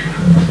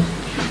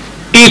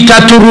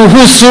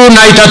itaturuhusu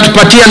na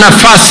itatupatia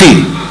nafasi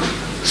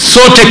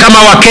sote kama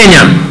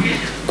Wakenya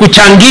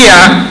kuchangia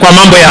kwa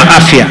mambo ya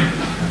afya.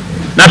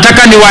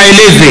 Nataka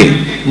niwaeleze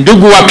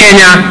ndugu wa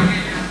Kenya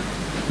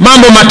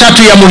mambo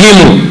matatu ya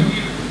muhimu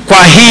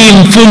kwa hii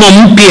mfumo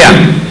mpya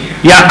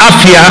ya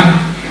afya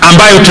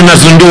ambayo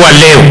tunazundua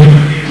leo.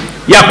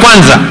 Ya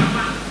kwanza,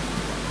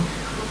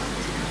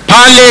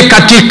 pale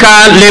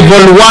katika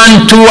level 1,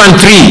 2 and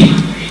 3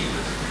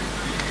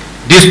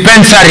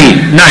 dispensary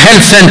na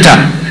health center,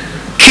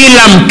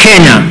 kila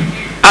Mkenya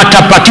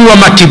atapatiwa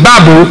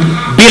matibabu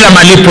bila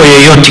malipo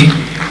yoyote.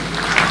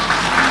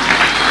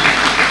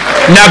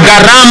 Na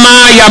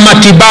gharama ya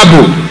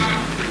matibabu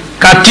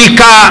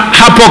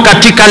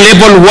katika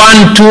level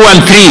 1, 2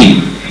 and 3,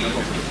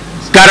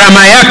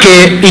 gharama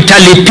yake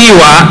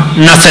italipiwa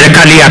na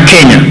serikali ya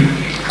Kenya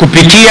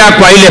kupitia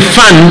kwa ile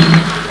fund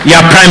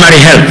ya primary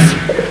health.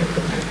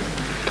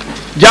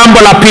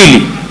 Jambo la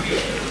pili,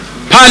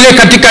 pale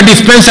katika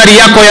dispensary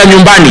yako ya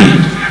nyumbani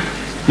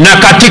na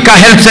katika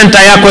health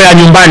center yako ya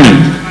nyumbani,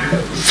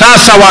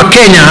 sasa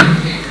Wakenya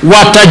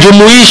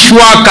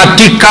watajumuishwa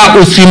katika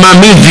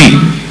usimamizi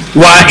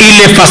wa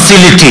ile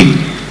facility.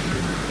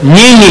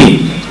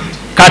 Nyinyi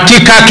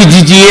katika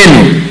kijiji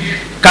yenu,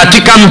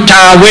 katika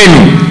mtaa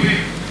wenu,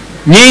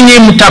 nyinyi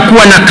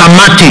mtakuwa na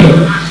kamati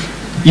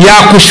ya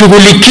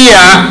kushughulikia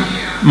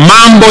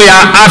mambo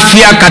ya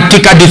afya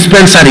katika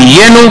dispensary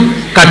yenu,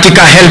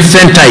 katika health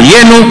center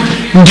yenu.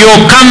 Ndio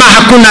kama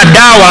hakuna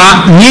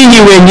dawa, nyinyi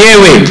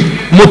wenyewe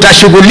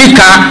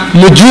mtashughulika,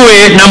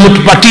 mjue na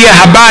mtupatie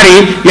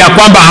habari ya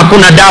kwamba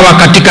hakuna dawa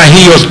katika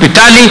hii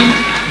hospitali,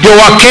 ndio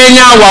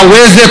Wakenya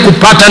waweze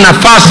kupata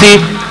nafasi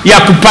ya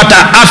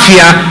kupata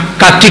afya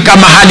katika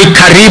mahali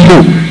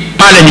karibu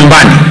pale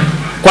nyumbani.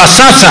 Kwa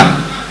sasa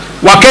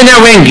Wakenya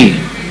wengi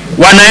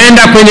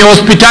wanaenda kwenye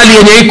hospitali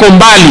yenye iko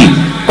mbali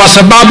kwa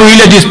sababu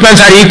ile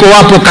dispensary iko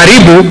hapo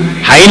karibu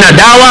haina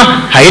dawa,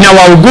 haina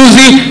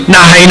wauguzi na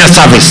haina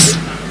service.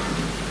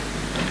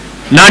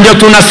 Na ndio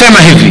tunasema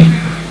hivi,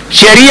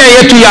 sheria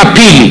yetu ya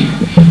pili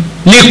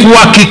ni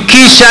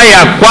kuhakikisha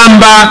ya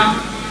kwamba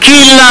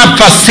kila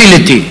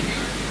facility,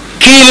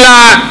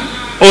 kila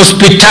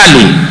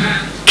hospitali,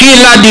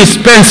 kila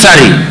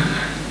dispensary,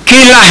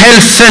 kila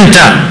health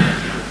center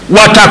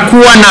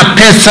watakuwa na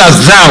pesa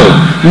zao,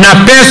 na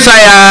pesa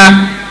ya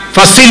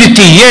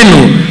facility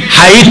yenu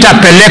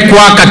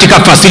haitapelekwa katika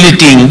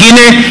facility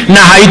ingine na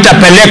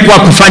haitapelekwa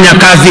kufanya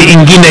kazi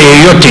ingine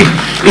yoyote.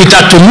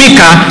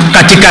 Itatumika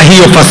katika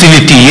hiyo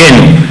facility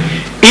yenu,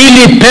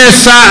 ili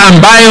pesa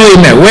ambayo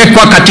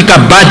imewekwa katika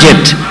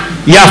budget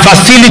ya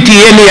facility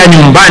yenu ya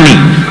nyumbani,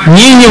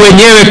 nyinyi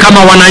wenyewe kama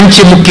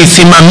wananchi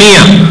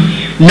mkisimamia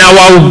na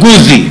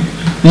wauguzi,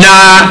 na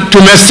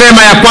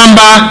tumesema ya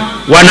kwamba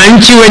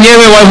wananchi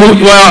wenyewe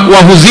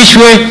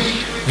wahusishwe,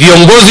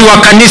 viongozi wa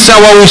kanisa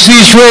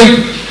wahusishwe,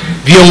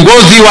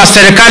 viongozi wa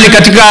serikali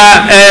katika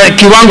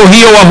kiwango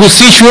hiyo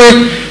wahusishwe,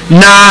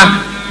 na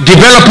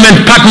development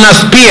partners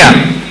pia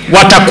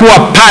watakuwa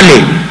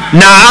pale,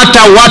 na hata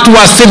watu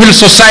wa civil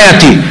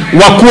society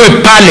wakuwe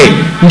pale,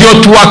 ndio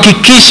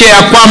tuhakikishe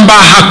ya kwamba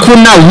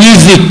hakuna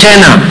wizi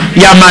tena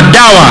ya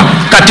madawa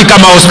katika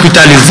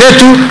mahospitali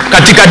zetu,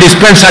 katika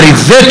dispensaries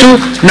zetu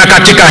na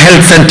katika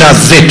health centers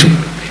zetu.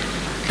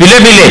 Vile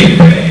vile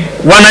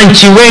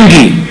wananchi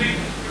wengi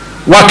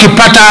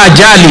wakipata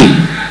ajali,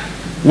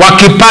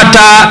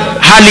 wakipata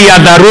hali ya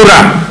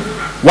dharura,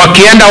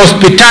 wakienda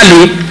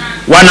hospitali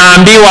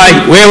wanaambiwa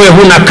wewe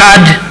huna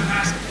card,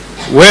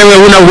 wewe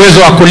huna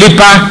uwezo wa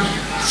kulipa.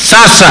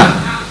 Sasa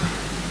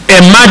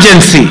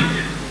emergency,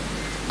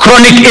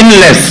 chronic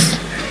illness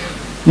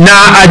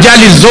na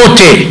ajali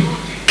zote,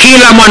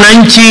 kila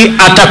mwananchi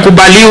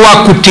atakubaliwa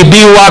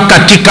kutibiwa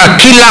katika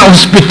kila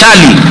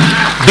hospitali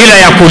bila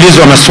ya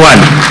kuulizwa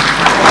maswali,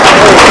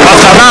 kwa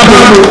sababu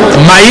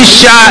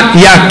maisha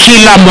ya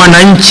kila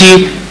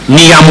mwananchi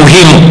ni ya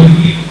muhimu.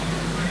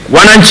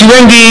 Wananchi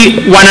wengi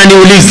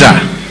wananiuliza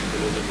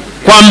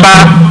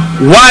kwamba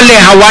wale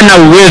hawana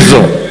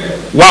uwezo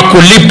wa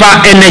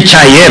kulipa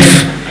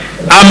NHIF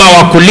ama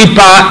wa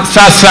kulipa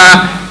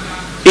sasa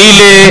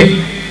ile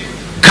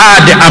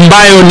card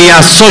ambayo ni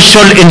ya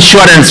Social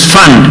Insurance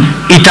Fund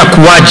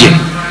itakuwaje?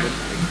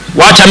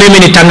 Wacha mimi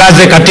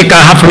nitangaze katika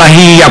hafla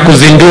hii ya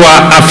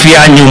kuzindua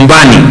afya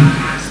nyumbani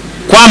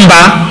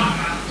kwamba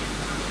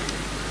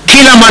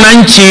kila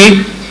mwananchi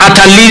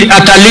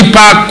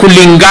atalipa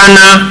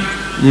kulingana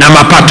na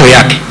mapato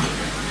yake,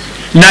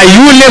 na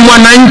yule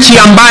mwananchi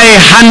ambaye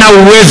hana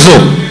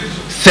uwezo,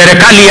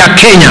 serikali ya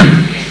Kenya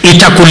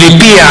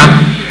itakulipia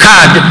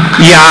card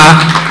ya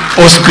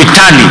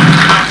hospitali.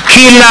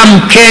 Kila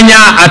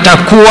Mkenya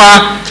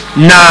atakuwa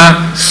na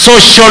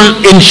Social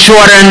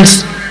Insurance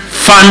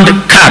Fund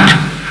card,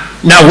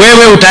 na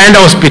wewe utaenda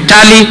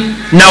hospitali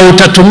na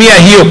utatumia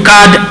hiyo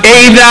card,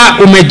 either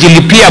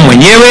umejilipia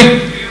mwenyewe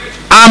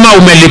ama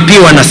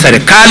umelipiwa na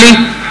serikali,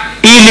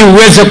 ili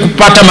uweze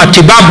kupata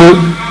matibabu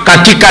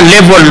katika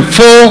level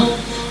 4,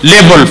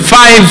 level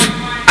 5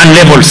 and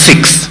level 6.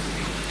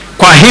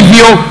 Kwa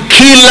hivyo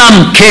kila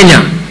Mkenya,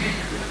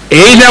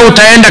 either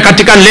utaenda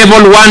katika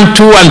level 1,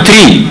 2 and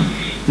 3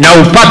 na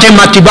upate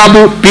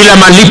matibabu bila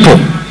malipo,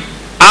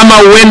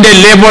 ama uende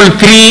level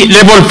 3,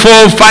 level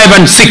 4, 5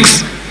 and 6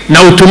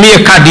 na utumie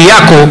kadi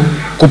yako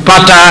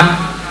kupata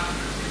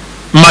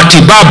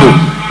matibabu.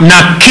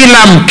 Na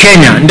kila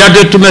Mkenya,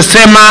 ndio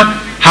tumesema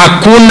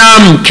hakuna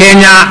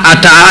Mkenya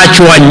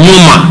ataachwa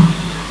nyuma.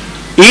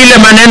 Ile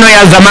maneno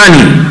ya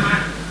zamani,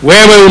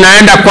 wewe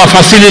unaenda kwa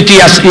facility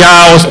ya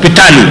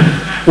hospitali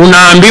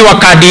unaambiwa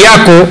kadi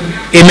yako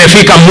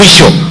imefika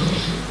mwisho.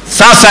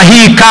 Sasa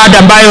hii kadi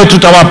ambayo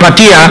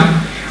tutawapatia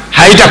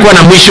haitakuwa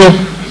na mwisho,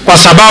 kwa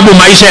sababu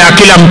maisha ya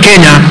kila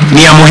Mkenya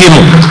ni ya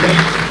muhimu.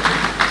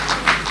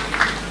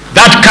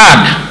 That card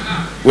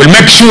will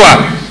make sure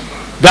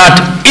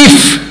that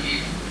if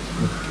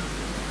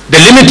the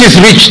limit is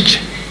reached,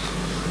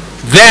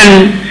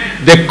 then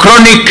the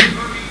chronic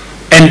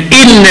and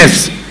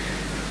illness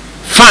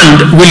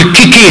fund will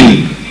kick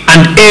in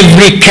and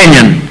every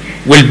Kenyan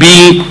will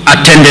be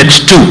attended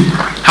to.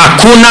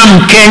 Hakuna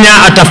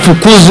Mkenya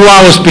atafukuzwa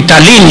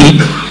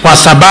hospitalini kwa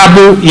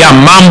sababu ya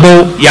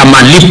mambo ya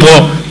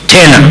malipo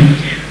tena.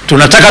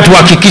 Tunataka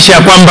tuhakikishe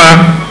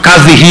kwamba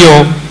kazi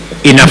hiyo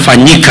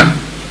inafanyika.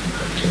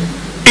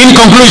 In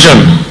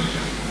conclusion,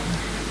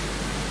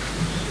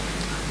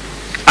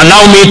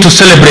 allow me to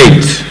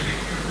celebrate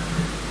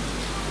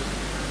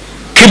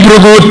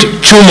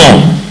Kiprugut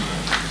Chumo,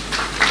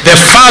 the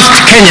first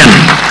Kenyan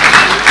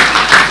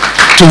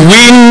to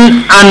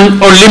win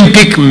an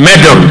Olympic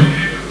medal,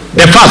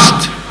 the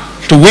first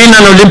to win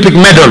an Olympic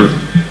medal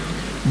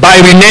by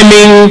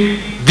renaming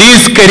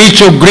this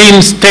Kericho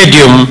Green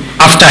Stadium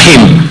after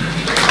him.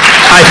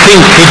 I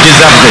think he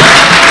deserves it.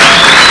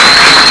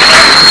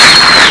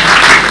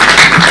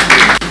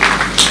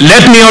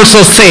 Let me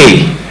also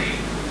say,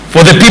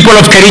 for the people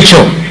of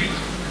Kericho,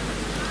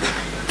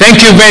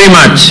 thank you very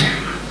much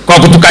kwa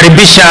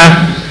kutukaribisha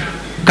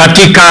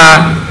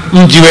katika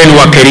mji wenu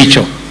wa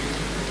Kericho.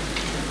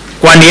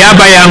 Kwa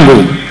niaba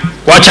yangu,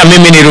 wacha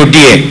mimi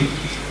nirudie,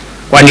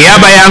 kwa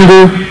niaba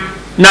yangu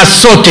na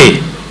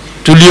sote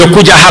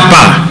tuliokuja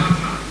hapa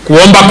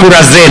kuomba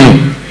kura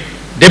zenu,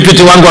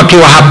 deputy wangu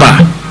akiwa hapa,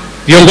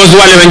 viongozi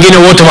wale wengine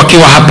wote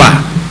wakiwa hapa,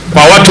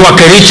 kwa watu wa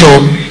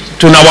Kericho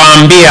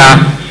tunawaambia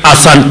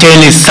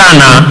asanteni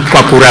sana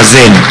kwa kura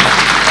zenu.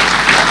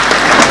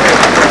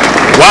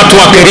 Watu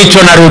wa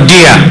Kericho,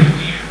 narudia,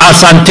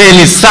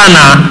 asanteni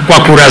sana kwa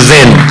kura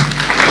zenu.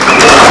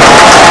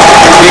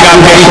 Piga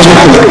Kericho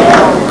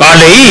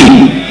kale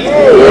hii,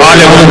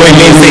 kale Mungu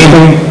imezi.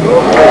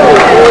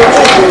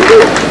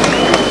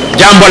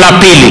 Jambo la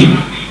pili,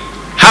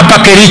 hapa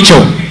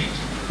Kericho,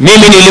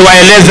 mimi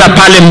niliwaeleza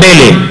pale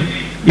mbele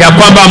ya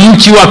kwamba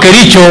mji wa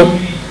Kericho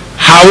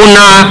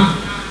hauna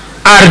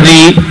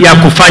ardhi ya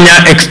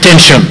kufanya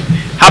extension.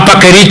 Hapa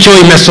Kericho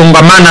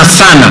imesongamana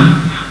sana.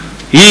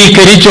 Hii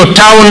Kericho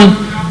town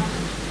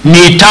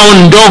ni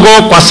town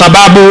ndogo kwa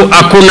sababu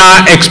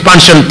hakuna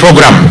expansion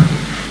program.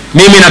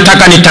 Mimi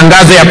nataka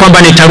nitangaze ya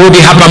kwamba nitarudi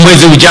hapa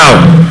mwezi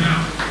ujao,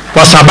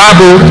 kwa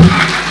sababu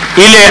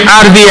ile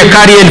ardhi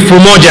ekari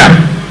 1000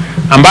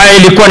 ambayo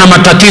ilikuwa na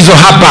matatizo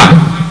hapa,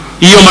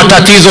 hiyo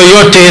matatizo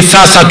yote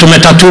sasa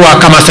tumetatua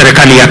kama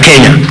serikali ya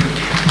Kenya,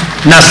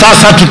 na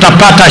sasa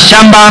tutapata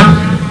shamba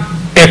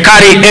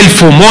ekari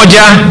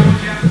 1000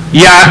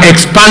 ya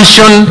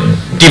expansion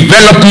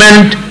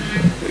development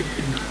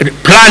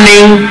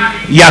planning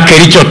ya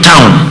Kericho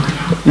town,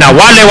 na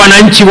wale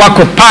wananchi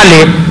wako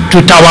pale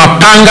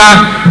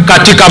tutawapanga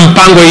katika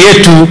mpango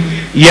yetu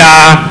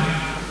ya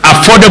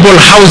affordable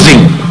housing,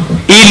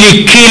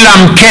 ili kila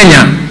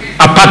Mkenya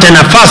apate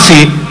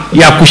nafasi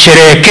ya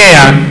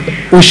kusherehekea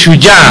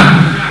ushujaa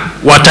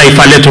wa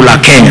taifa letu la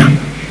Kenya.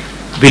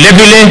 Vile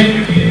vile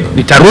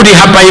nitarudi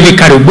hapa hivi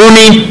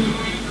karibuni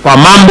kwa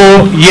mambo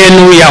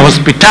yenu ya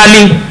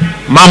hospitali,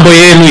 mambo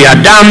yenu ya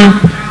damu,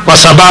 kwa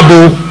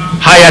sababu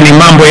haya ni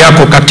mambo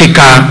yako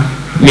katika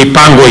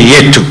mipango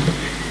yetu.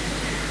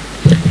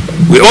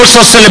 We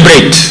also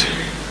celebrate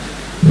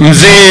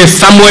Mzee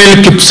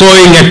Samuel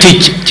Kipsoi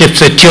Ngetich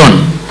Chepsetion.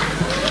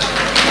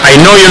 I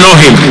know you know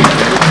him.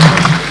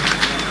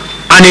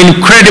 An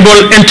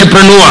incredible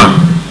entrepreneur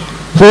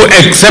who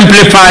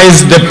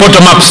exemplifies the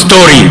bottom-up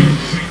story.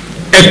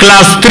 A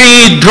class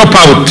 3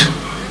 dropout,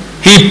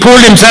 he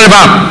pulled himself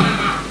up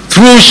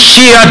through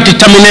sheer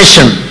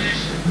determination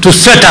to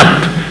set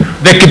up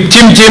the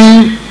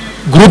Kipchimchim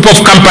group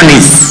of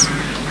companies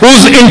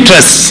whose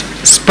interests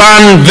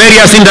span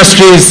various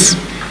industries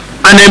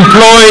and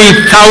employ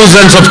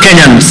thousands of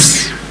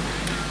Kenyans.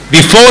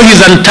 Before his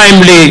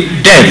untimely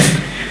death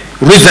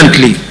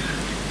recently,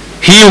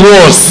 he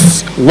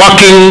was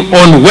working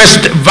on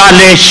West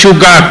Valley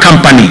Sugar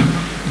Company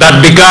that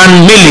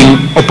began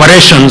milling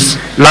operations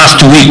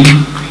last week.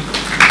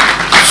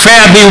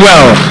 Fare thee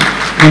well,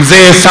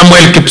 Mzee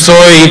Samuel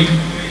Kipsoi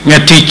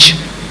Ngetich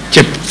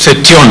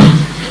Chepsetion.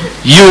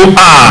 You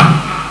are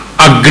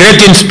a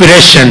great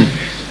inspiration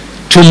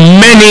to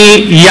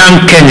many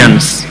young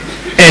Kenyans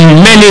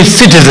and many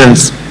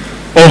citizens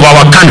of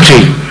our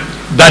country,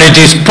 that it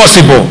is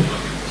possible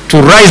to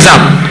rise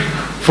up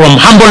from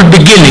humble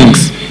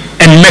beginnings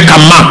and make a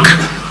mark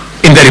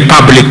in the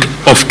Republic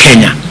of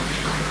Kenya.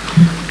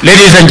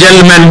 Ladies and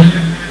gentlemen,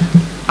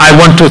 I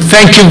want to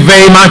thank you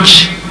very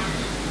much,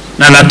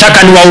 na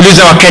nataka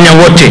niwaulize Wakenya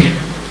wote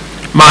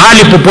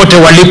mahali popote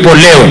walipo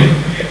leo,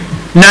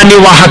 na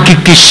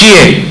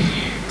niwahakikishie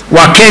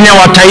Wakenya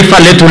wa taifa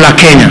letu la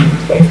Kenya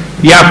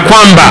ya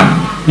kwamba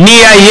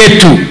nia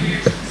yetu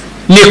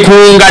ni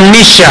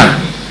kuunganisha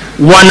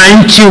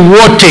wananchi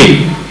wote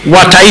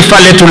wa taifa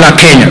letu la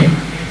Kenya,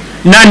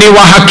 na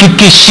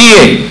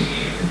niwahakikishie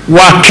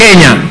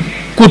Wakenya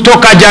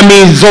kutoka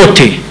jamii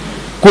zote,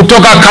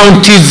 kutoka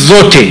kaunti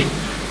zote,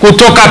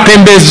 kutoka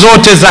pembe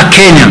zote za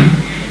Kenya,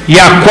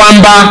 ya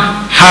kwamba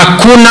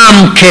hakuna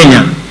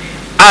Mkenya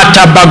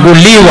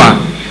atabaguliwa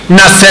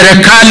na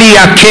serikali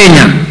ya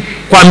Kenya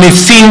kwa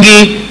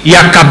misingi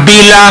ya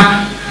kabila,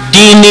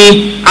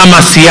 dini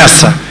ama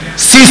siasa.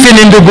 Sisi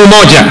ni ndugu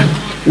moja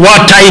wa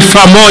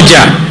taifa moja,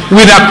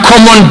 with a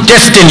common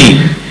destiny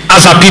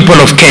as a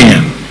people of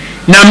Kenya.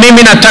 Na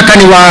mimi nataka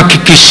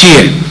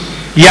niwahakikishie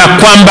ya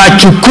kwamba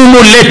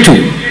jukumu letu,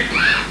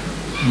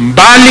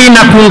 mbali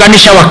na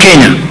kuunganisha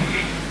Wakenya,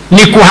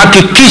 ni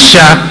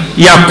kuhakikisha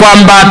ya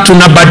kwamba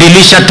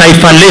tunabadilisha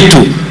taifa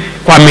letu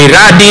kwa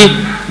miradi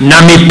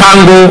na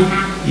mipango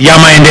ya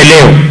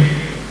maendeleo.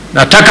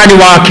 Nataka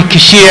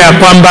niwahakikishie ya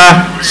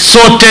kwamba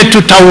sote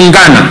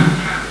tutaungana,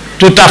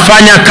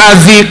 tutafanya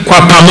kazi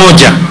kwa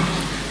pamoja.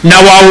 Na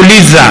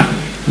wauliza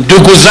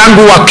ndugu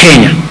zangu wa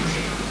Kenya,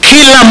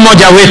 kila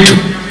mmoja wetu,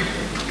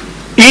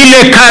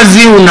 ile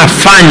kazi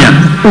unafanya,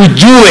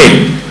 ujue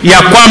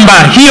ya kwamba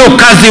hiyo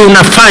kazi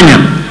unafanya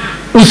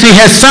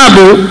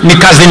Usihesabu ni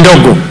kazi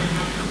ndogo,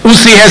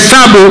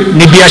 usihesabu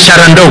ni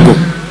biashara ndogo,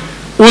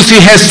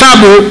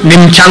 usihesabu ni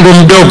mchango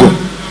mdogo.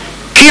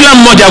 Kila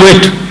mmoja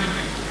wetu,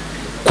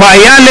 kwa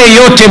yale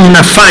yote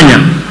mnafanya,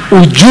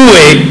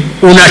 ujue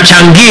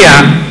unachangia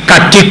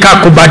katika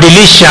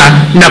kubadilisha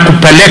na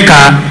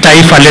kupeleka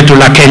taifa letu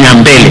la Kenya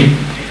mbele.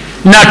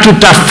 Na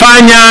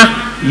tutafanya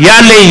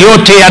yale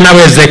yote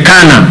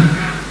yanawezekana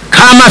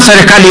kama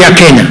serikali ya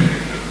Kenya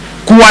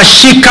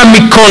kuwashika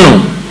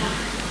mikono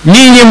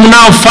ninyi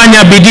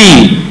mnaofanya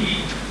bidii,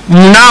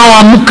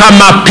 mnaoamka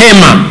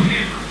mapema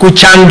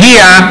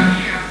kuchangia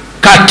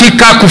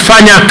katika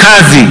kufanya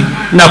kazi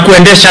na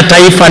kuendesha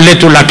taifa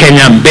letu la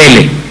Kenya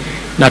mbele.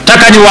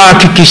 Nataka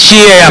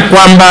niwahakikishie ya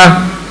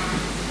kwamba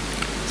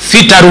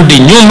sitarudi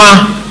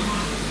nyuma,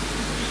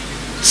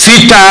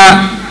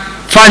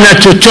 sitafanya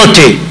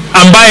chochote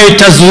ambayo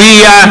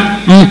itazuia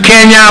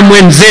Mkenya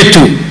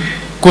mwenzetu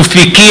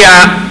kufikia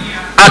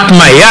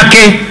atma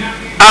yake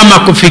ama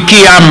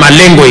kufikia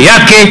malengo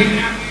yake.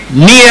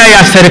 Nia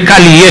ya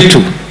serikali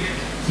yetu,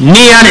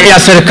 nia ya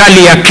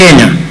serikali ya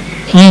Kenya,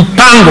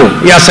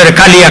 mpango ya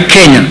serikali ya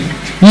Kenya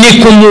ni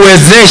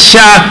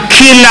kumwezesha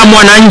kila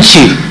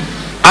mwananchi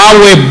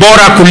awe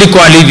bora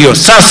kuliko alivyo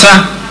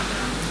sasa.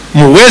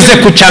 Muweze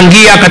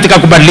kuchangia katika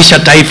kubadilisha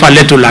taifa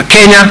letu la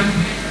Kenya,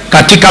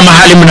 katika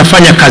mahali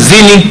mnafanya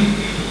kazini,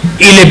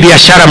 ile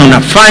biashara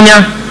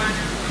mnafanya,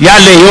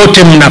 yale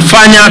yote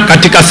mnafanya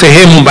katika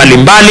sehemu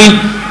mbalimbali.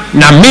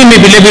 Na mimi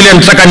vile vile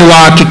nataka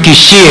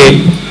niwahakikishie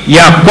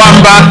ya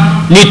kwamba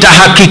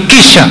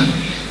nitahakikisha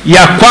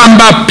ya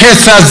kwamba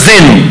pesa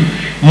zenu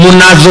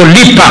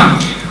mnazolipa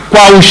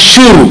kwa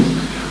ushuru,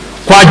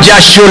 kwa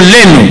jasho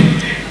lenu,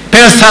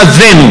 pesa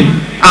zenu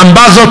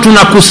ambazo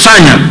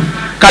tunakusanya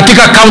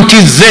katika kaunti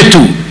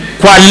zetu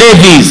kwa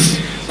levies,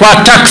 kwa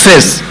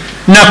taxes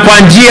na kwa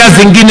njia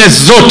zingine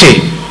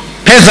zote,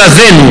 pesa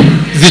zenu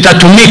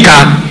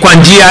zitatumika kwa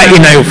njia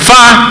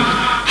inayofaa,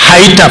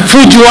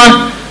 haitafujwa,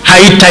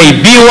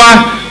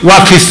 haitaibiwa,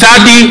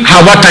 wafisadi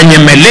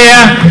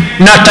hawatanyemelea.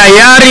 Na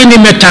tayari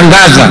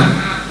nimetangaza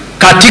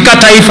katika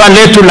taifa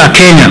letu la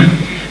Kenya,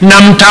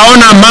 na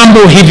mtaona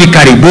mambo hivi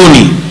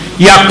karibuni,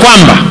 ya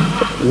kwamba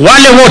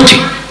wale wote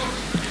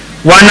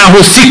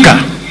wanahusika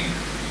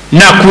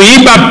na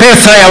kuiba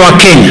pesa ya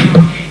Wakenya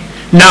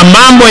na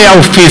mambo ya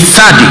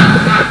ufisadi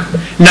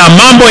na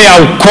mambo ya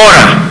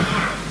ukora,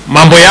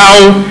 mambo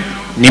yao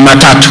ni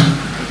matatu,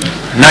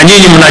 na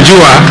nyinyi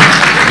mnajua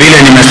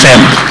vile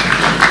nimesema.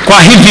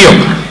 Kwa hivyo,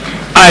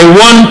 I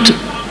want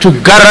to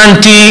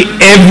guarantee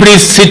every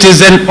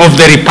citizen of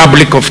the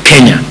Republic of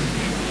Kenya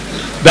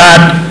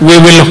that we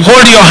will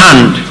hold your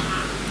hand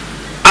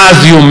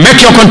as you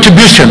make your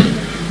contribution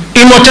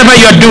in whatever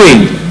you are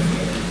doing,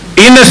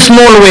 in a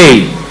small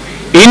way,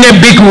 in a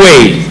big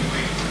way,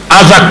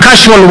 as a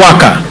casual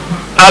worker,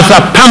 as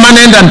a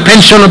permanent and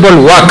pensionable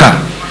worker,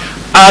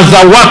 as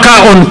a worker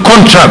on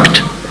contract,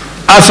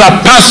 as a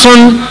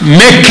person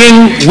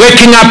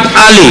waking up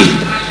early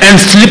and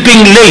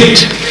sleeping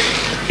late,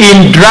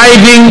 in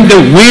driving the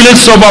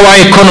wheels of our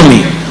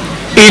economy,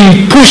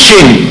 in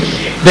pushing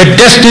the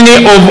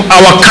destiny of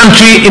our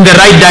country in the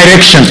right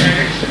direction.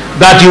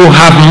 That you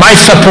have my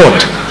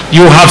support,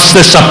 you have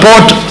the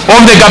support of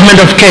the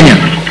government of Kenya,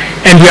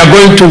 and we are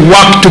going to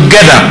work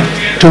together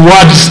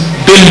towards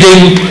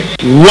building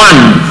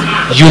one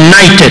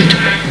united,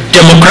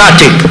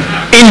 democratic,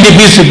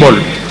 indivisible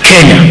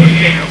Kenya.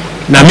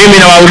 Na mimi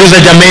nawauliza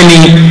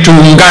jameni,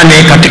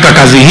 tuungane katika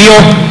kazi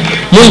hiyo.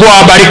 Mungu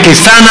awabariki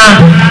sana.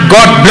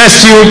 God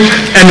bless you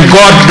and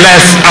God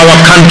bless our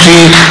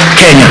country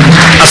Kenya.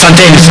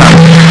 Asanteni sana.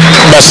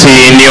 Basi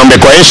niombe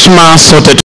kwa heshima sote